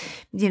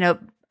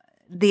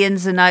 the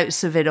ins and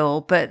outs of it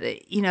all, but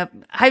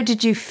how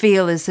did you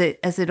feel as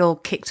it all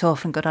kicked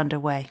off and got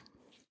underway?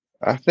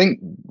 I think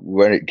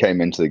when it came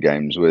into the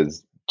Games,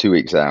 with 2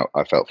 weeks out,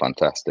 I felt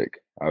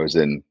fantastic. I was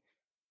in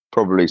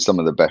probably some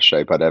of the best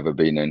shape I'd ever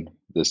been in.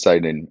 The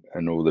sailing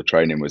and all the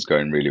training was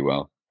going really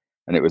well,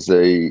 and it was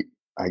the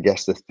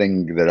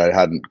thing that I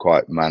hadn't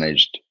quite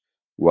managed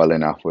well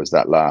enough was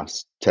that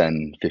last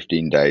 10,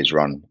 15 days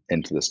run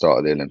into the start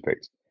of the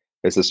Olympics.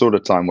 It's the sort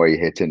of time where you're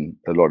hitting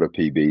a lot of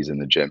PBs in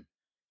the gym,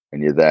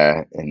 and you're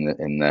there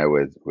in there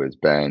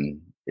with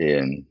Ben,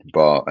 Ian,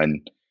 Bart,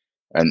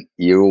 and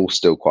you're all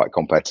still quite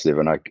competitive.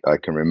 And I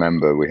can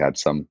remember we had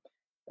some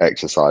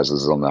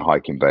exercises on the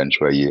hiking bench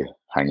where you're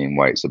hanging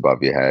weights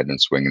above your head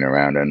and swinging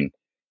around. And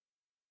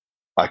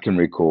I can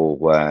recall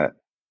where,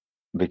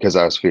 because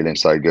I was feeling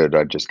so good,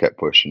 I just kept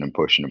pushing and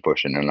pushing and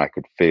pushing, and I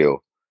could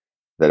feel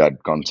that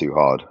I'd gone too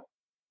hard.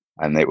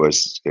 And it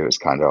was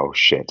kind of, oh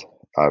shit,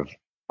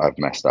 I've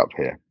messed up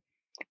here.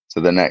 So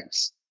the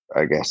next,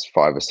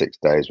 5 or 6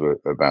 days were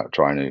about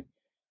trying to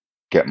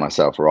get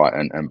myself right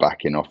and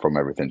backing off from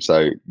everything.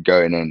 So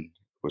going in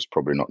was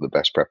probably not the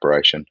best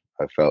preparation.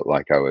 I felt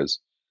like I was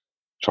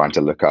trying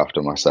to look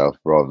after myself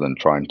rather than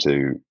trying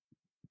to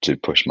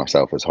push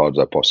myself as hard as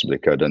I possibly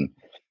could. And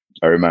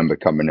I remember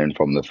coming in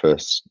from the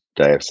first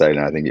day of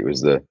sailing, I think it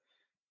was the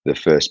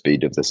first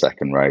beat of the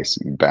second race,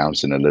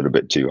 bouncing a little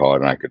bit too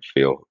hard, and I could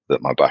feel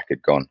that my back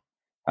had gone.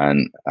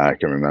 And I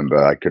can remember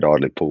I could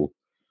hardly pull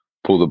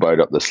the boat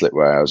up the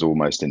slipway. I was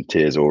almost in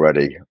tears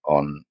already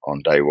on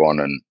day one,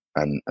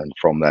 and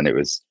from then it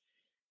was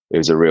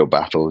a real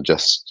battle,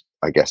 just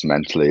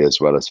mentally as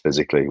well as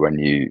physically. When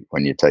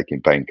you're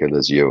taking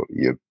painkillers,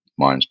 your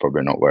mind's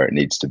probably not where it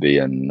needs to be,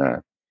 and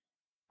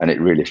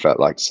it really felt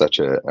like such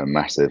a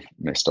massive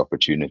missed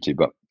opportunity.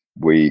 But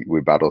we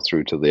battled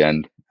through till the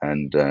end,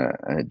 and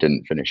it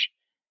didn't finish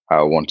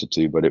how I wanted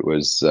to. But it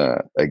was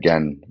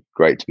again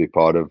great to be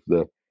part of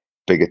the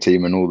bigger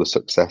team and all the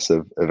success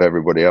of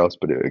everybody else.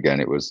 But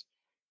it was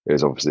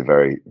obviously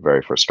very,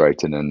 very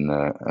frustrating and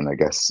I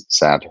guess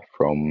sad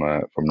from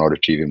not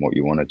achieving what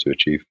you wanted to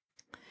achieve.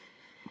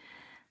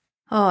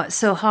 Oh, it's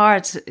so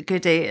hard,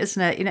 Goody,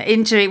 isn't it?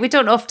 Injury. We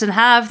don't often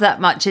have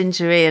that much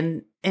injury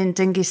in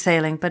dinghy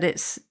sailing, but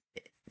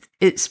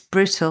it's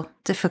brutal,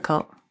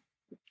 difficult.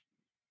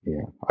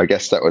 Yeah, I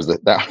guess that was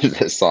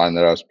the sign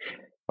that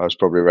I was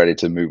probably ready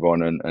to move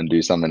on and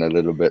do something a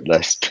little bit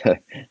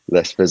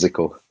less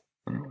physical.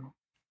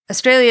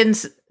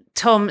 Australians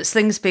Tom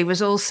Slingsby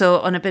was also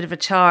on a bit of a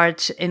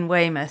charge in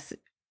Weymouth,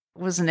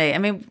 wasn't he? I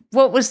mean,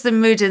 what was the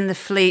mood in the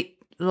fleet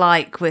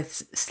like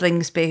with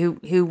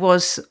Slingsby, who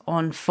was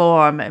on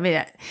form? I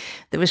mean,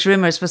 there was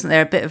rumours, wasn't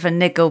there, a bit of a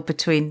niggle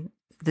between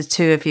the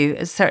two of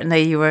you.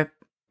 Certainly you were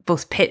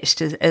both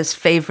pitched as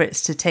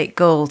favourites to take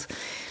gold.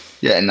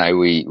 Yeah, no,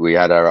 we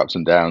had our ups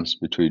and downs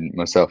between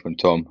myself and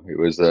Tom. It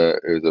was a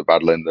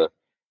battle in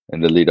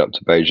the lead up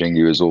to Beijing.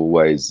 He was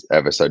always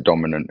ever so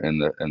dominant in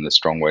the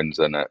strong winds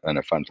and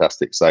a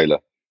fantastic sailor.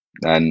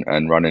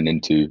 And running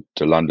into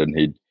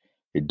London,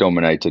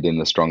 dominated in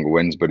the stronger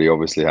winds, but he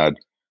obviously had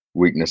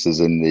weaknesses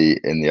in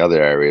the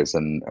other areas,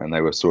 and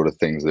they were sort of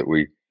things that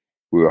we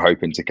were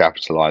hoping to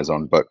capitalize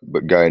on. But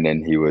going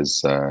in,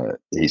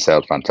 he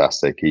sailed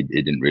fantastic. He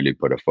didn't really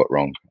put a foot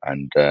wrong,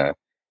 and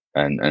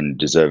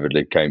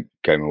deservedly came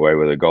away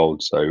with a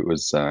gold. So it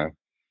was a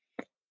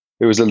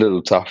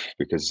little tough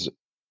because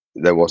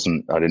I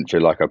didn't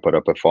feel like I put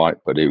up a fight,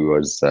 but it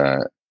was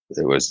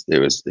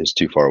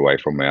too far away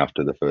from me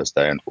after the first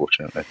day,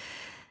 unfortunately.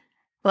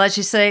 Well, as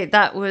you say,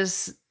 that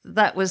was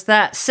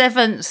that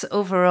seventh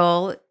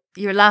overall,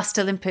 your last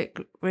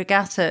Olympic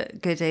regatta,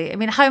 Goody. I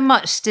mean, how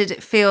much did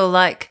it feel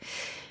like,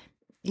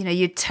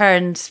 you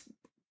turned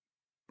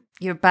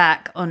your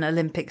back on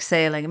Olympic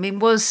sailing? I mean,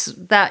 was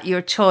that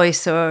your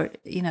choice, or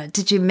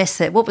did you miss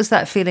it? What was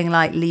that feeling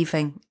like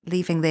leaving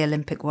the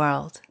Olympic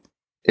world?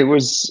 It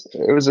was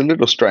a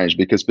little strange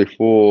because a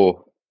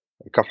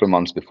couple of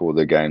months before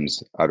the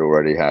games, I'd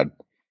already had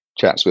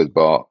chats with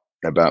Bart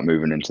about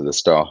moving into the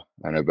Star,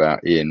 and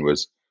about Ian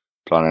was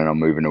planning on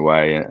moving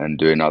away and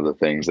doing other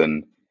things,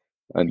 and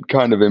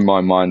kind of in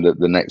my mind that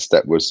the next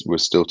step was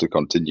still to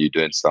continue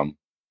doing some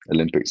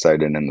Olympic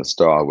sailing in the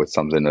Star with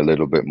something a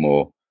little bit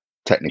more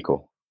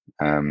technical,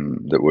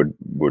 that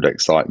would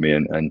excite me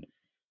and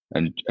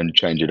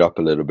change it up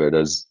a little bit.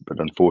 But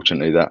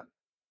unfortunately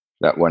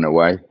that went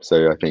away.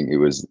 So I think it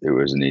was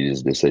an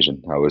easy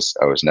decision. I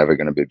was never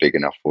going to be big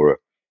enough for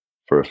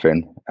a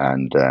fin,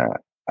 and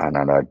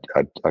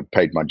I'd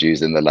paid my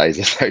dues in the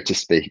laser, so to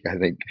speak. I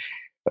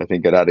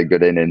think I'd had a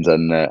good innings,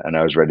 and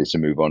I was ready to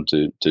move on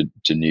to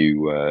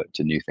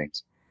new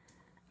things.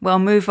 Well,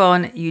 move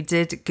on you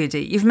did,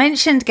 Goody. You've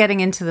mentioned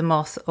getting into the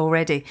Moth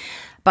already,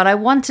 but I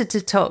wanted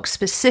to talk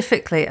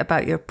specifically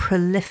about your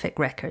prolific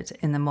record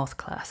in the Moth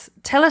class.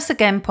 Tell us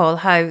again, Paul,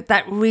 how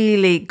that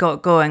really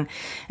got going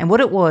and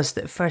what it was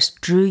that first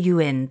drew you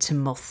into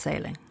Moth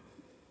sailing.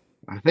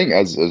 I think,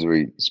 as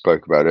we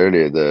spoke about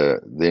earlier,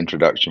 the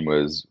introduction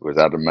was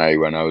Adam May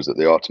when I was at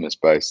the Artemis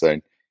base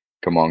saying,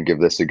 "Come on, give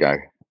this a go,"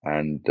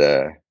 and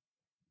it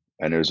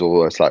was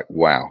almost like,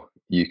 wow,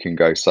 you can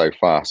go so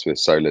fast with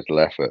so little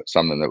effort.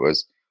 Something that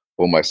was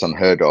almost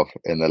unheard of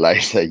in the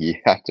laser. You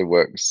had to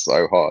work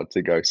so hard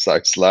to go so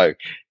slow.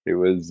 It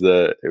was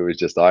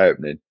just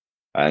eye-opening,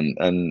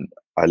 and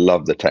I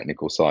love the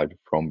technical side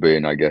from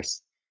being, I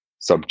guess,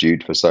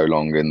 subdued for so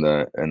long in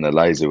the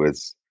laser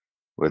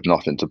with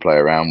nothing to play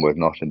around with,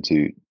 nothing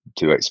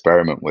to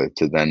experiment with,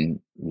 to then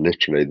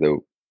literally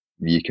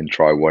you can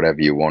try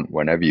whatever you want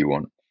whenever you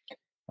want.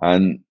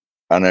 And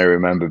I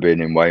remember being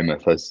in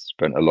Weymouth. I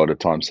spent a lot of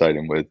time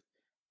sailing with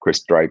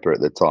Chris Draper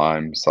at the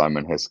time,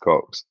 Simon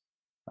Hiscox,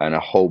 and a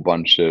whole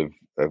bunch of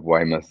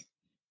Weymouth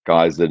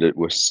guys that it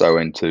was so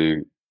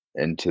into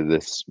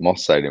this Moth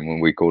sailing, when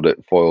we called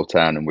it Foil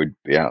Town, and we'd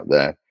be out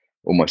there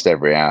almost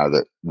every hour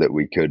that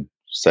we could,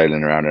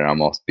 sailing around in our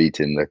Moth,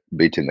 beating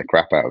the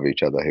crap out of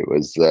each other.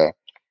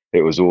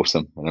 It was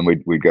awesome. And then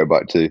we'd go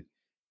back to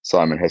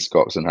Simon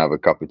Hiscox and have a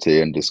cup of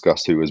tea and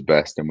discuss who was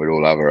best, and we'd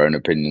all have our own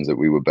opinions that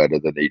we were better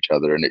than each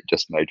other, and it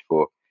just made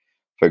for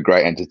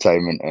great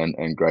entertainment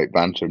and great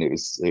banter. And it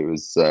was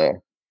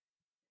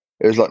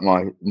like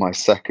my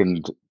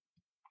second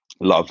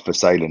love for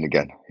sailing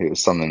again. It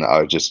was something that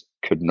I just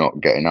could not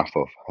get enough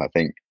of. I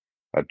think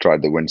I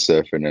tried the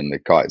windsurfing and the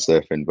kite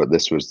surfing, but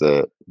this was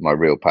my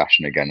real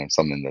passion again, and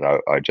something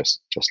that I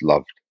just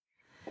loved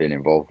being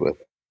involved with.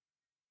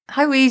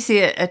 How easy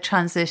a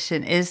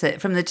transition is it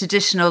from the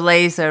traditional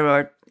laser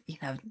or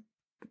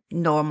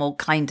normal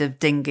kind of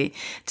dinghy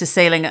to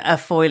sailing a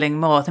foiling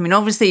Moth? I mean,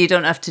 obviously you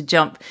don't have to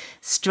jump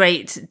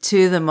straight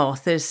to the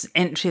Moth. There's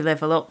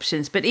entry-level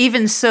options. But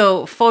even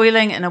so,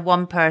 foiling in a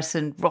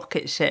one-person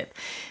rocket ship,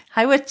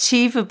 how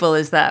achievable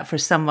is that for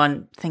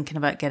someone thinking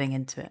about getting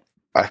into it?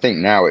 I think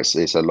now it's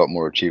a lot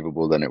more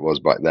achievable than it was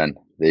back then.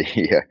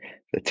 The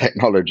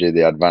technology,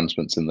 the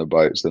advancements in the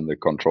boats and the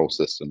control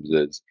systems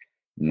is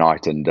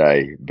night and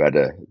day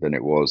better than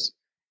it was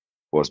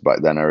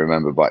back then. I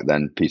remember back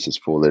then pieces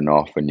falling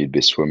off and you'd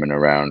be swimming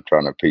around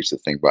trying to piece the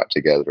thing back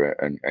together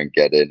and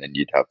get in, and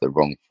you'd have the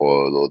wrong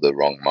foil or the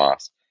wrong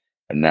mast.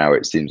 And now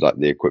it seems like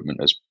the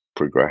equipment has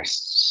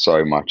progressed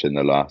so much in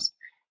the last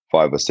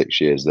 5 or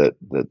 6 years that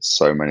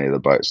so many of the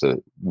boats are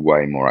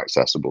way more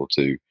accessible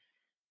to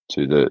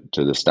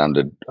the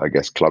standard, I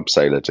guess, club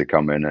sailor to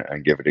come in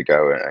and give it a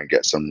go and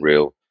get some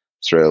real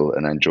thrill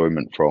and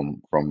enjoyment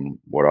from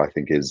what I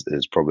think is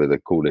probably the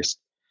coolest,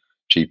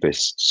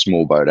 cheapest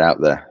small boat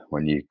out there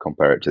when you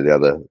compare it to the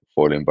other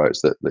foiling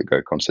boats that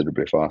go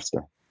considerably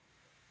faster.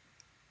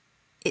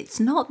 It's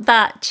not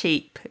that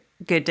cheap,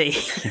 Goody.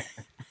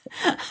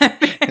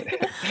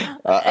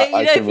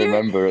 I can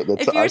remember at the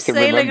time. If you're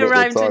sailing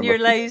around in your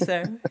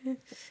laser.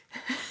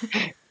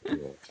 Yeah.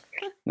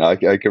 No, I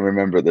can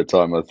remember at the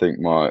time. I think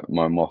my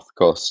Moth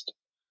cost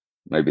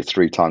maybe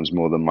 3 times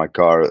more than my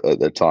car at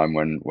the time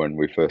when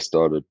we first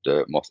started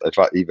Moth. In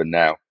fact, even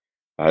now,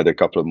 I had a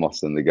couple of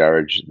Moths in the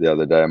garage the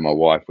other day, and my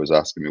wife was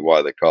asking me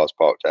why the car's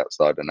parked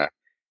outside, and I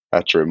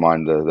had to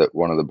remind her that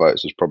one of the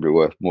boats was probably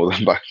worth more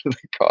than both of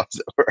the cars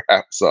that were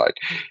outside.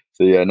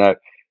 So yeah, no,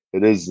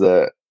 it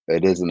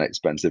it is an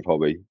expensive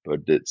hobby, but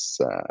it's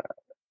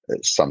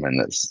something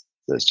that's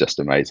just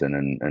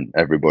amazing, and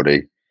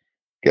everybody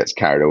gets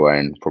carried away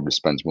and probably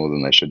spends more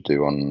than they should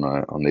do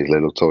on these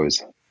little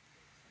toys.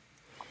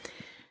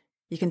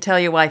 You can tell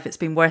your wife it's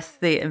been worth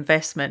the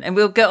investment. And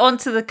we'll get on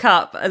to the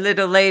Cup a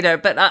little later.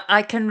 But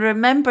I can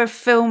remember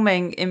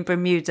filming in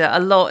Bermuda a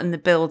lot in the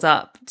build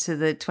up to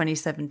the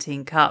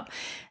 2017 Cup.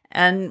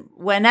 And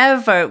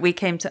whenever we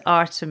came to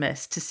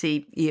Artemis to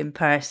see Ian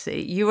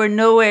Percy, you were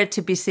nowhere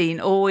to be seen,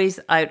 always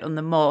out on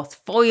the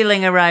Moth,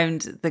 foiling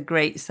around the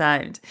Great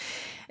Sound.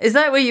 Is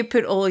that where you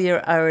put all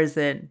your hours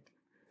in?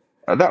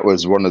 That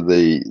was one of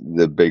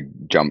the big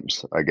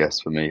jumps, I guess,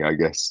 for me. I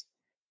guess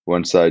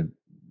once I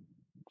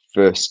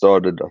first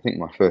started, I think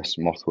my first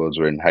Moth Worlds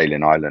were in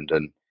Hayling Island,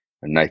 and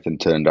Nathan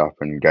turned up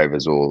and gave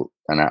us all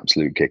an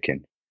absolute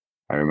kicking.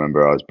 I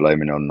remember I was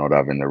blaming on not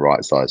having the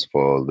right size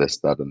foil, this,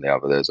 that, and the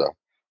other. There's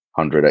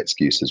 100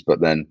 excuses,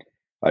 but then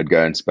I'd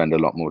go and spend a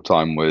lot more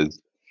time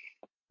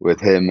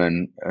with him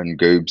and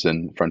Goobs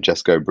and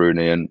Francesco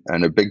Bruni,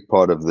 and a big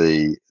part of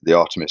the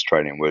Artemis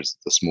training was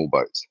the small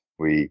boats.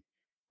 We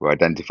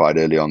identified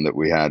early on that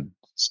we had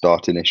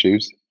starting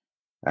issues,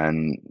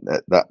 and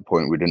at that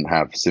point we didn't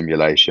have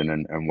simulation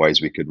and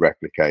ways we could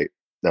replicate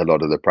a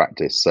lot of the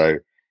practice. So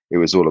it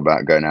was all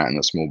about going out in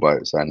the small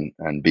boats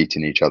and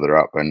beating each other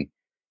up. And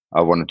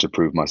I wanted to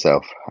prove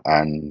myself,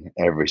 and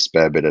every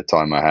spare bit of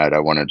time I had, I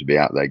wanted to be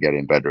out there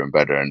getting better and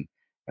better.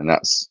 And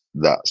that's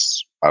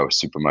I was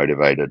super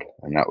motivated,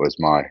 and that was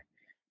my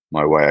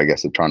way, I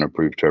guess, of trying to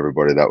prove to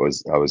everybody that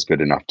I was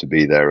good enough to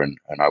be there, and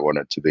I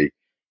wanted to be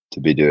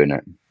doing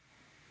it.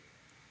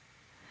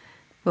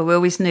 Well, we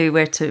always knew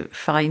where to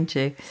find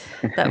you.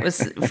 That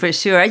was for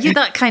sure. Are you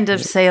that kind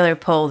of sailor,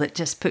 Paul, that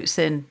just puts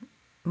in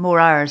more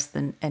hours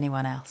than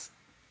anyone else?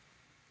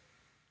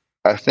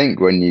 I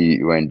think when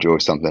you enjoy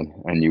something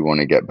and you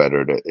want to get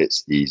better at it,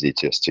 it's easy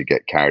just to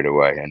get carried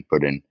away and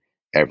put in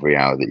every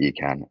hour that you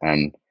can.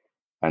 And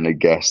I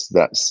guess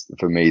that's,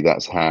 for me,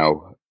 that's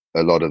how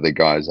a lot of the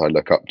guys I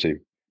look up to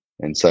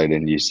in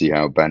sailing, you see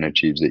how Ben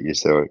achieves it.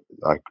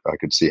 I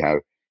could see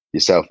how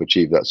yourself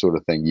achieve that sort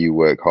of thing. You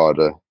work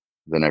harder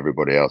than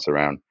everybody else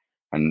around,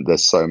 and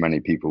there's so many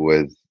people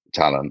with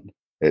talent.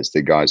 It's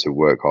the guys who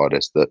work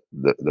hardest that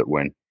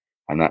win,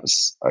 and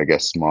that's, I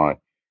guess, my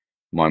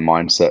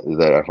mindset,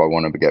 that if I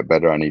want to get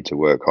better, I need to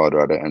work harder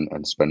at it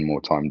and spend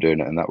more time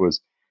doing it. And that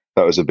was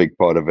a big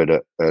part of it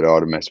at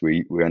Artemis.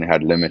 We only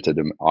had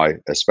I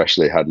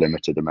especially had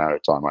limited amount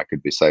of time I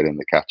could be sailing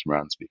the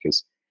catamarans,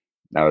 because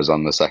I was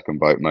on the second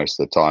boat most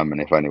of the time,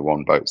 and if only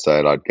one boat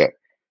sailed, I'd get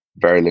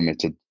very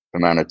limited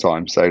amount of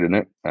time sailing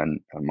it. And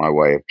my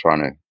way of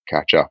trying to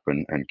catch up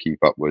and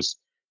keep up was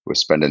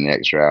spending the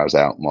extra hours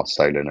out moth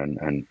sailing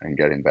and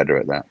getting better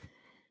at that.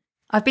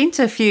 I've been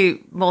to a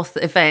few Moth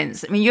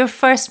events. I mean, your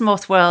first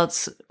Moth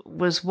Worlds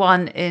was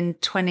won in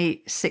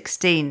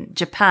 2016,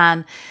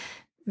 Japan.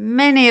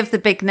 Many of the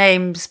big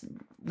names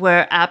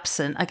were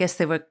absent. I guess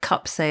they were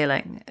cup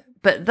sailing,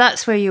 but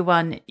that's where you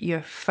won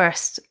your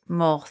first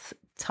Moth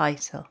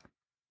title.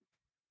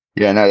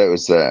 Yeah, no, that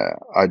was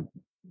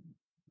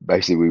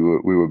basically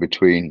we were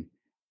between,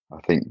 I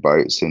think,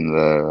 boats in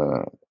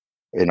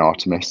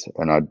Artemis,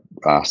 and I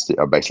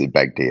basically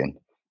begged Ian.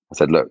 I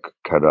said, look,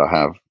 could I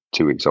have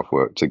 2 weeks off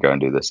work to go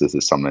and do this? This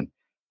is something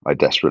I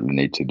desperately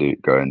need to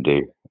go and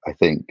do. I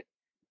think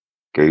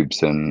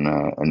Goobs and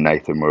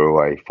Nathan were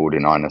away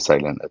 49er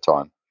sailing at the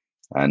time,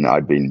 and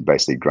I'd been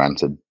basically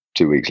granted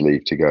 2 weeks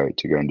leave to go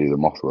and do the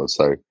Moth World.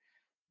 So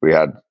we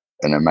had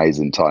an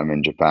amazing time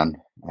in Japan,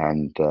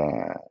 and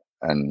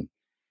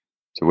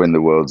to win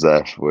the Worlds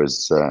there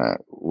was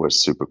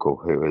super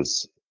cool. It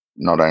was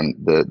not only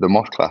the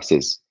Moth class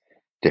is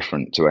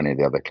different to any of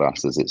the other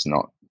classes. It's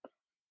not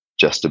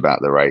just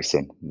about the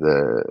racing.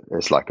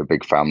 It's like a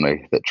big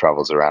family that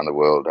travels around the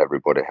world.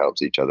 Everybody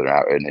helps each other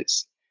out, and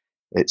it's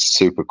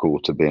super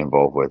cool to be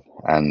involved with.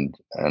 And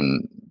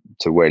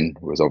to win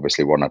was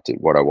obviously what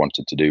I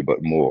wanted to do,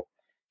 but more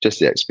just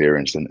the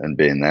experience and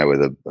being there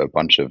with a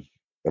bunch of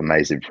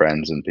amazing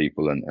friends and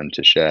people, and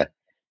to share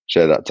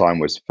that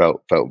time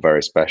felt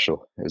very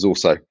special. It was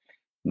also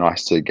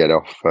nice to get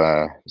off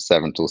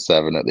 7 till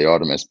 7 at the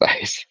Artemis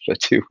base for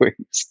 2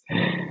 weeks.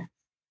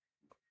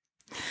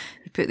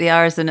 You put the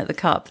hours in at the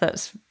Cup,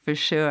 that's for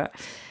sure.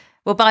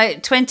 Well, by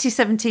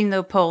 2017,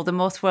 though, Paul, the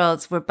Moth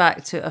Worlds were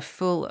back to a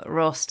full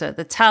roster.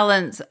 The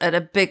talent at a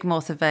big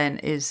Moth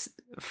event is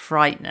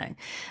frightening.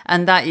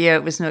 And that year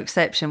it was no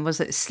exception. Was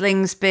it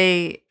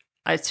Slingsby,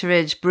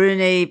 Outteridge,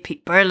 Bruni,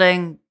 Pete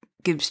Burling,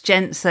 Goobs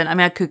Jensen? I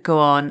mean, I could go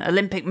on.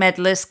 Olympic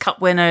medalists,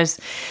 Cup winners.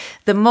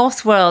 The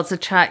Moth Worlds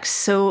attracts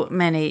so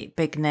many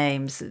big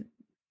names.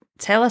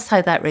 Tell us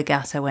how that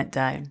regatta went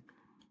down.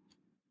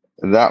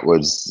 That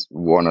was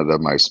one of the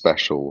most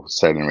special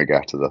sailing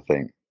regattas, I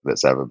think,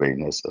 that's ever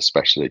been,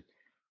 especially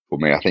for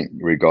me. I think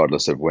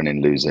regardless of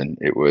winning, losing,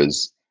 it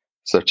was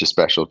such a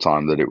special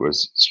time that it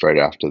was straight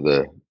after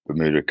the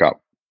Bermuda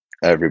Cup.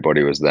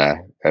 Everybody was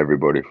there.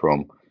 Everybody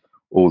from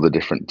all the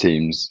different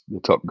teams, the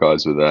top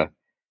guys were there.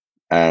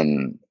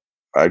 And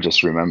I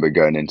just remember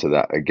going into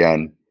that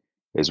again,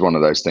 it's one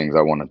of those things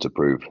I wanted to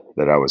prove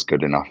that I was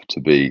good enough to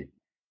be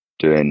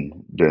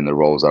doing the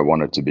roles I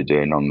wanted to be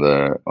doing on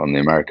the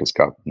America's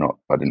Cup.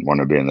 I didn't want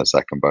to be in the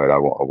second boat. I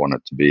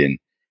wanted to be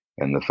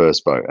in the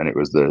first boat, and it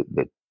was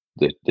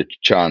the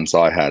chance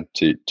I had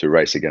to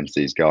race against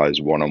these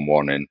guys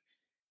one-on-one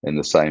in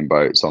the same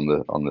boats on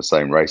the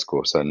same race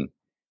course, and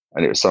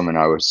it was something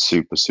I was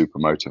super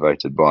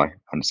motivated by,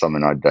 and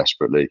something I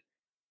desperately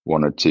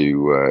wanted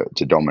to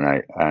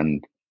dominate.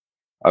 And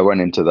I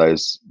went into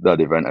that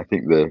event. I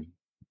think the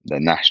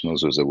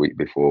Nationals was a week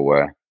before,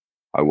 where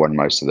I won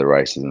most of the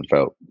races and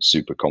felt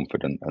super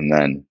confident. And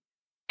then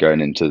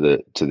going into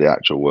the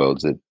actual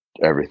Worlds,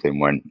 everything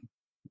went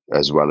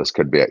as well as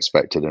could be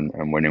expected,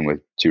 and winning with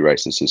 2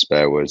 races to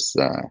spare was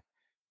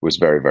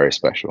very, very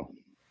special.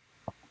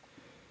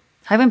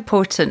 How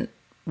important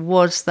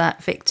was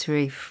that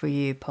victory for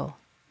you, Paul?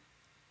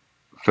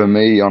 For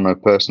me, on a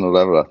personal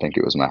level, I think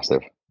it was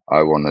massive.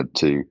 I wanted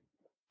to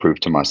prove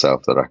to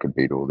myself that I could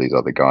beat all these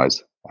other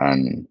guys,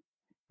 and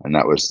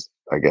that was,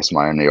 I guess,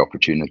 my only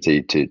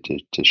opportunity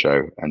to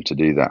show and to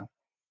do that.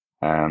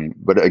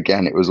 But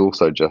again, it was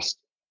also just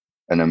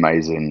an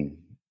amazing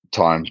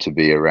time to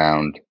be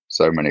around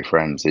so many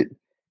friends.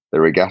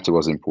 The regatta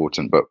was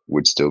important, but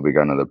we'd still be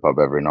going to the pub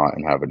every night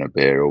and having a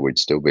beer, or we'd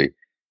still be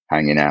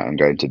hanging out and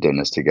going to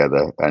dinners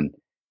together. And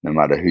no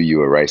matter who you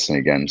were racing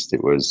against,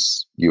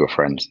 you were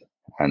friends.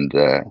 And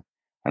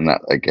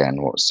that,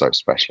 again, what's so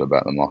special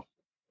about the Moth.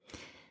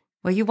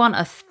 Well, you won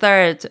a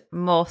 3rd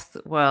Moth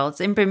Worlds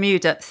in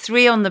Bermuda,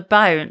 3 on the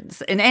bounce.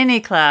 In any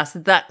class,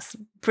 that's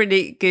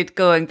pretty good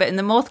going. But in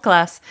the Moth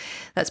class,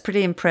 that's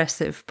pretty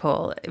impressive,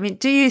 Paul. I mean,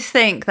 do you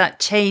think that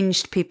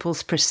changed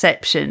people's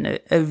perception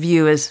of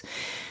you as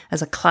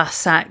a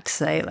class act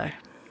sailor?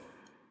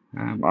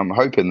 I'm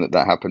hoping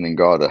that happened in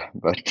Garda,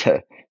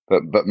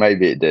 but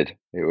maybe it did.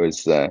 It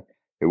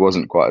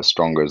wasn't quite as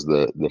strong as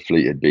the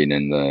fleet had been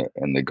in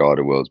the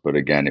Garda Worlds, but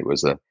again, it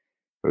was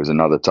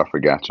another tough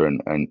regatta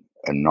and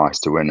nice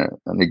to win it.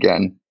 And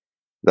again,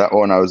 that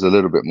one I was a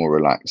little bit more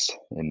relaxed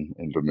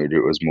in Bermuda.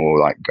 It was more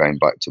like going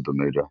back to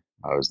Bermuda.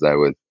 I was there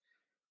with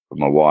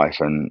my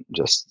wife, and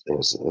just it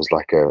was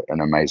like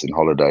an amazing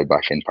holiday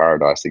back in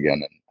paradise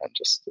again, and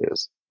just it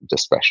was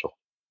just special,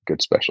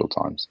 good special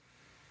times.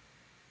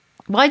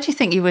 Why do you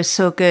think you were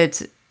so good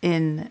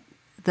in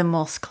the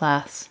Moth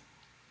class?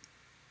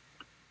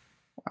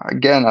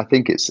 Again, I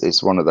think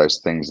it's one of those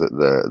things that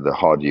the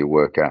harder you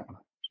work at,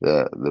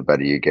 the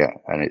better you get.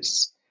 And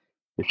it's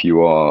if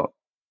you are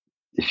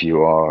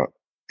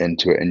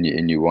into it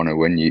and you want to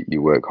win,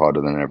 you work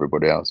harder than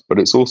everybody else. But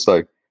it's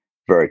also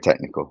very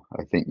technical.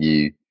 I think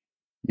you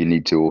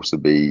need to also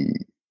be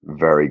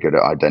very good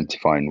at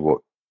identifying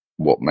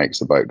what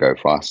makes a boat go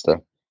faster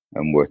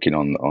and working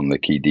on the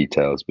key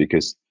details,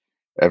 because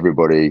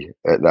everybody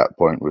at that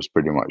point was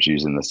pretty much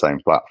using the same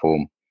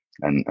platform.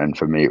 And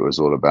for me, it was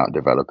all about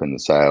developing the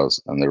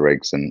sails and the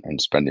rigs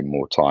and spending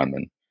more time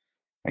and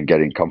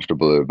getting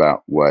comfortable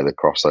about where the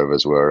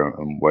crossovers were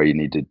and where you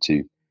needed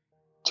to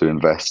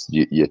invest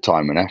your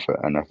time and effort.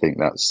 And I think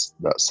that's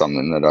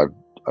something that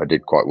I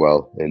did quite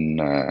well in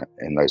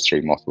those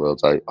 3 Moth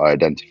Worlds. I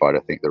identified,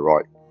 I think, the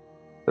right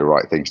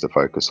things to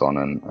focus on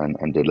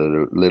and did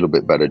a little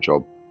bit better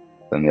job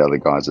than the other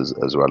guys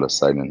as well as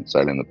sailing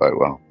the boat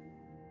well.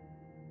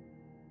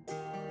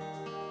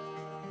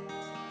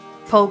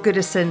 Paul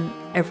Goodison,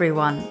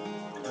 everyone.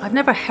 I've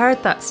never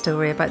heard that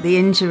story about the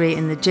injury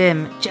in the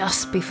gym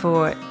just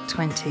before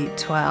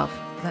 2012.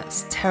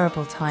 That's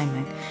terrible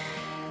timing.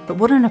 But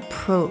what an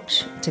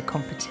approach to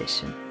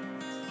competition.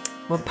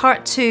 Well,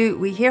 part 2,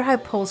 we hear how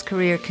Paul's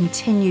career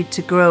continued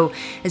to grow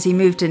as he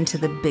moved into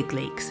the big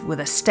leagues with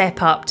a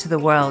step up to the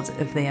world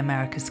of the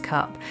America's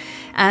Cup.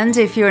 And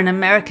if you're an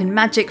American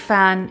Magic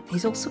fan,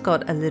 he's also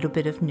got a little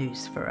bit of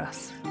news for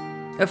us.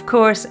 Of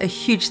course, a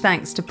huge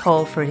thanks to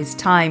Paul for his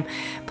time.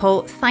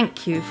 Paul,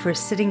 thank you for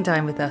sitting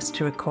down with us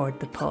to record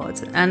the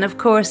pod. And of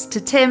course, to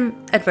Tim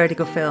at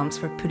Vertigo Films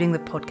for putting the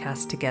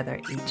podcast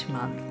together each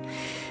month.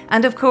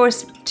 And of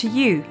course, to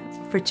you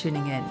for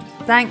tuning in.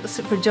 Thanks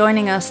for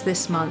joining us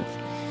this month.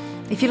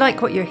 If you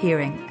like what you're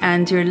hearing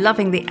and you're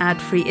loving the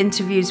ad-free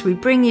interviews we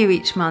bring you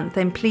each month,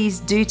 then please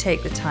do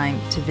take the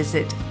time to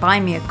visit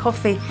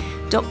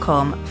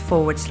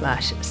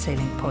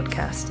buymeacoffee.com/sailing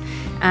podcast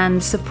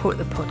and support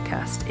the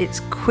podcast. It's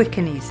quick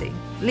and easy.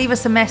 Leave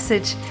us a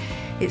message.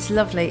 It's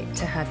lovely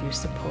to have your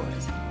support.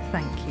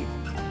 Thank you.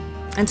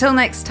 Until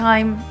next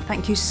time,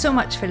 thank you so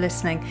much for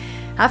listening.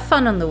 Have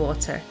fun on the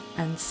water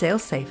and sail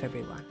safe,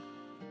 everyone.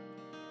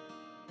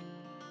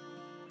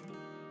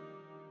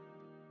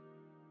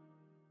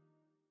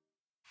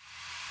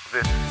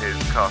 This is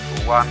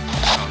Castle 1.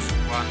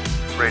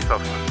 Race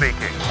officer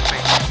speaking.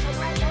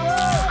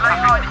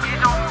 Leyline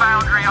is on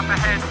boundary up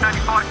ahead,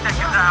 35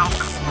 seconds out. A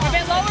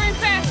bit lower and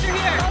faster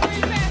here.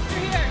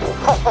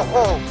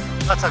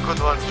 That's a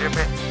good one,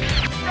 Jimmy.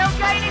 Still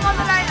gaining on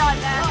the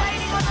leyline there.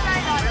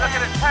 We're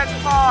looking at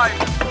 10-5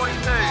 and 42.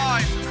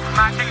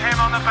 Matching him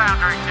on the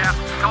boundary, yeah.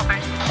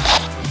 Copy.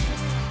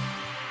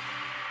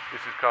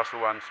 This is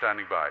Castle 1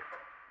 standing by.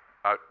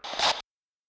 Out.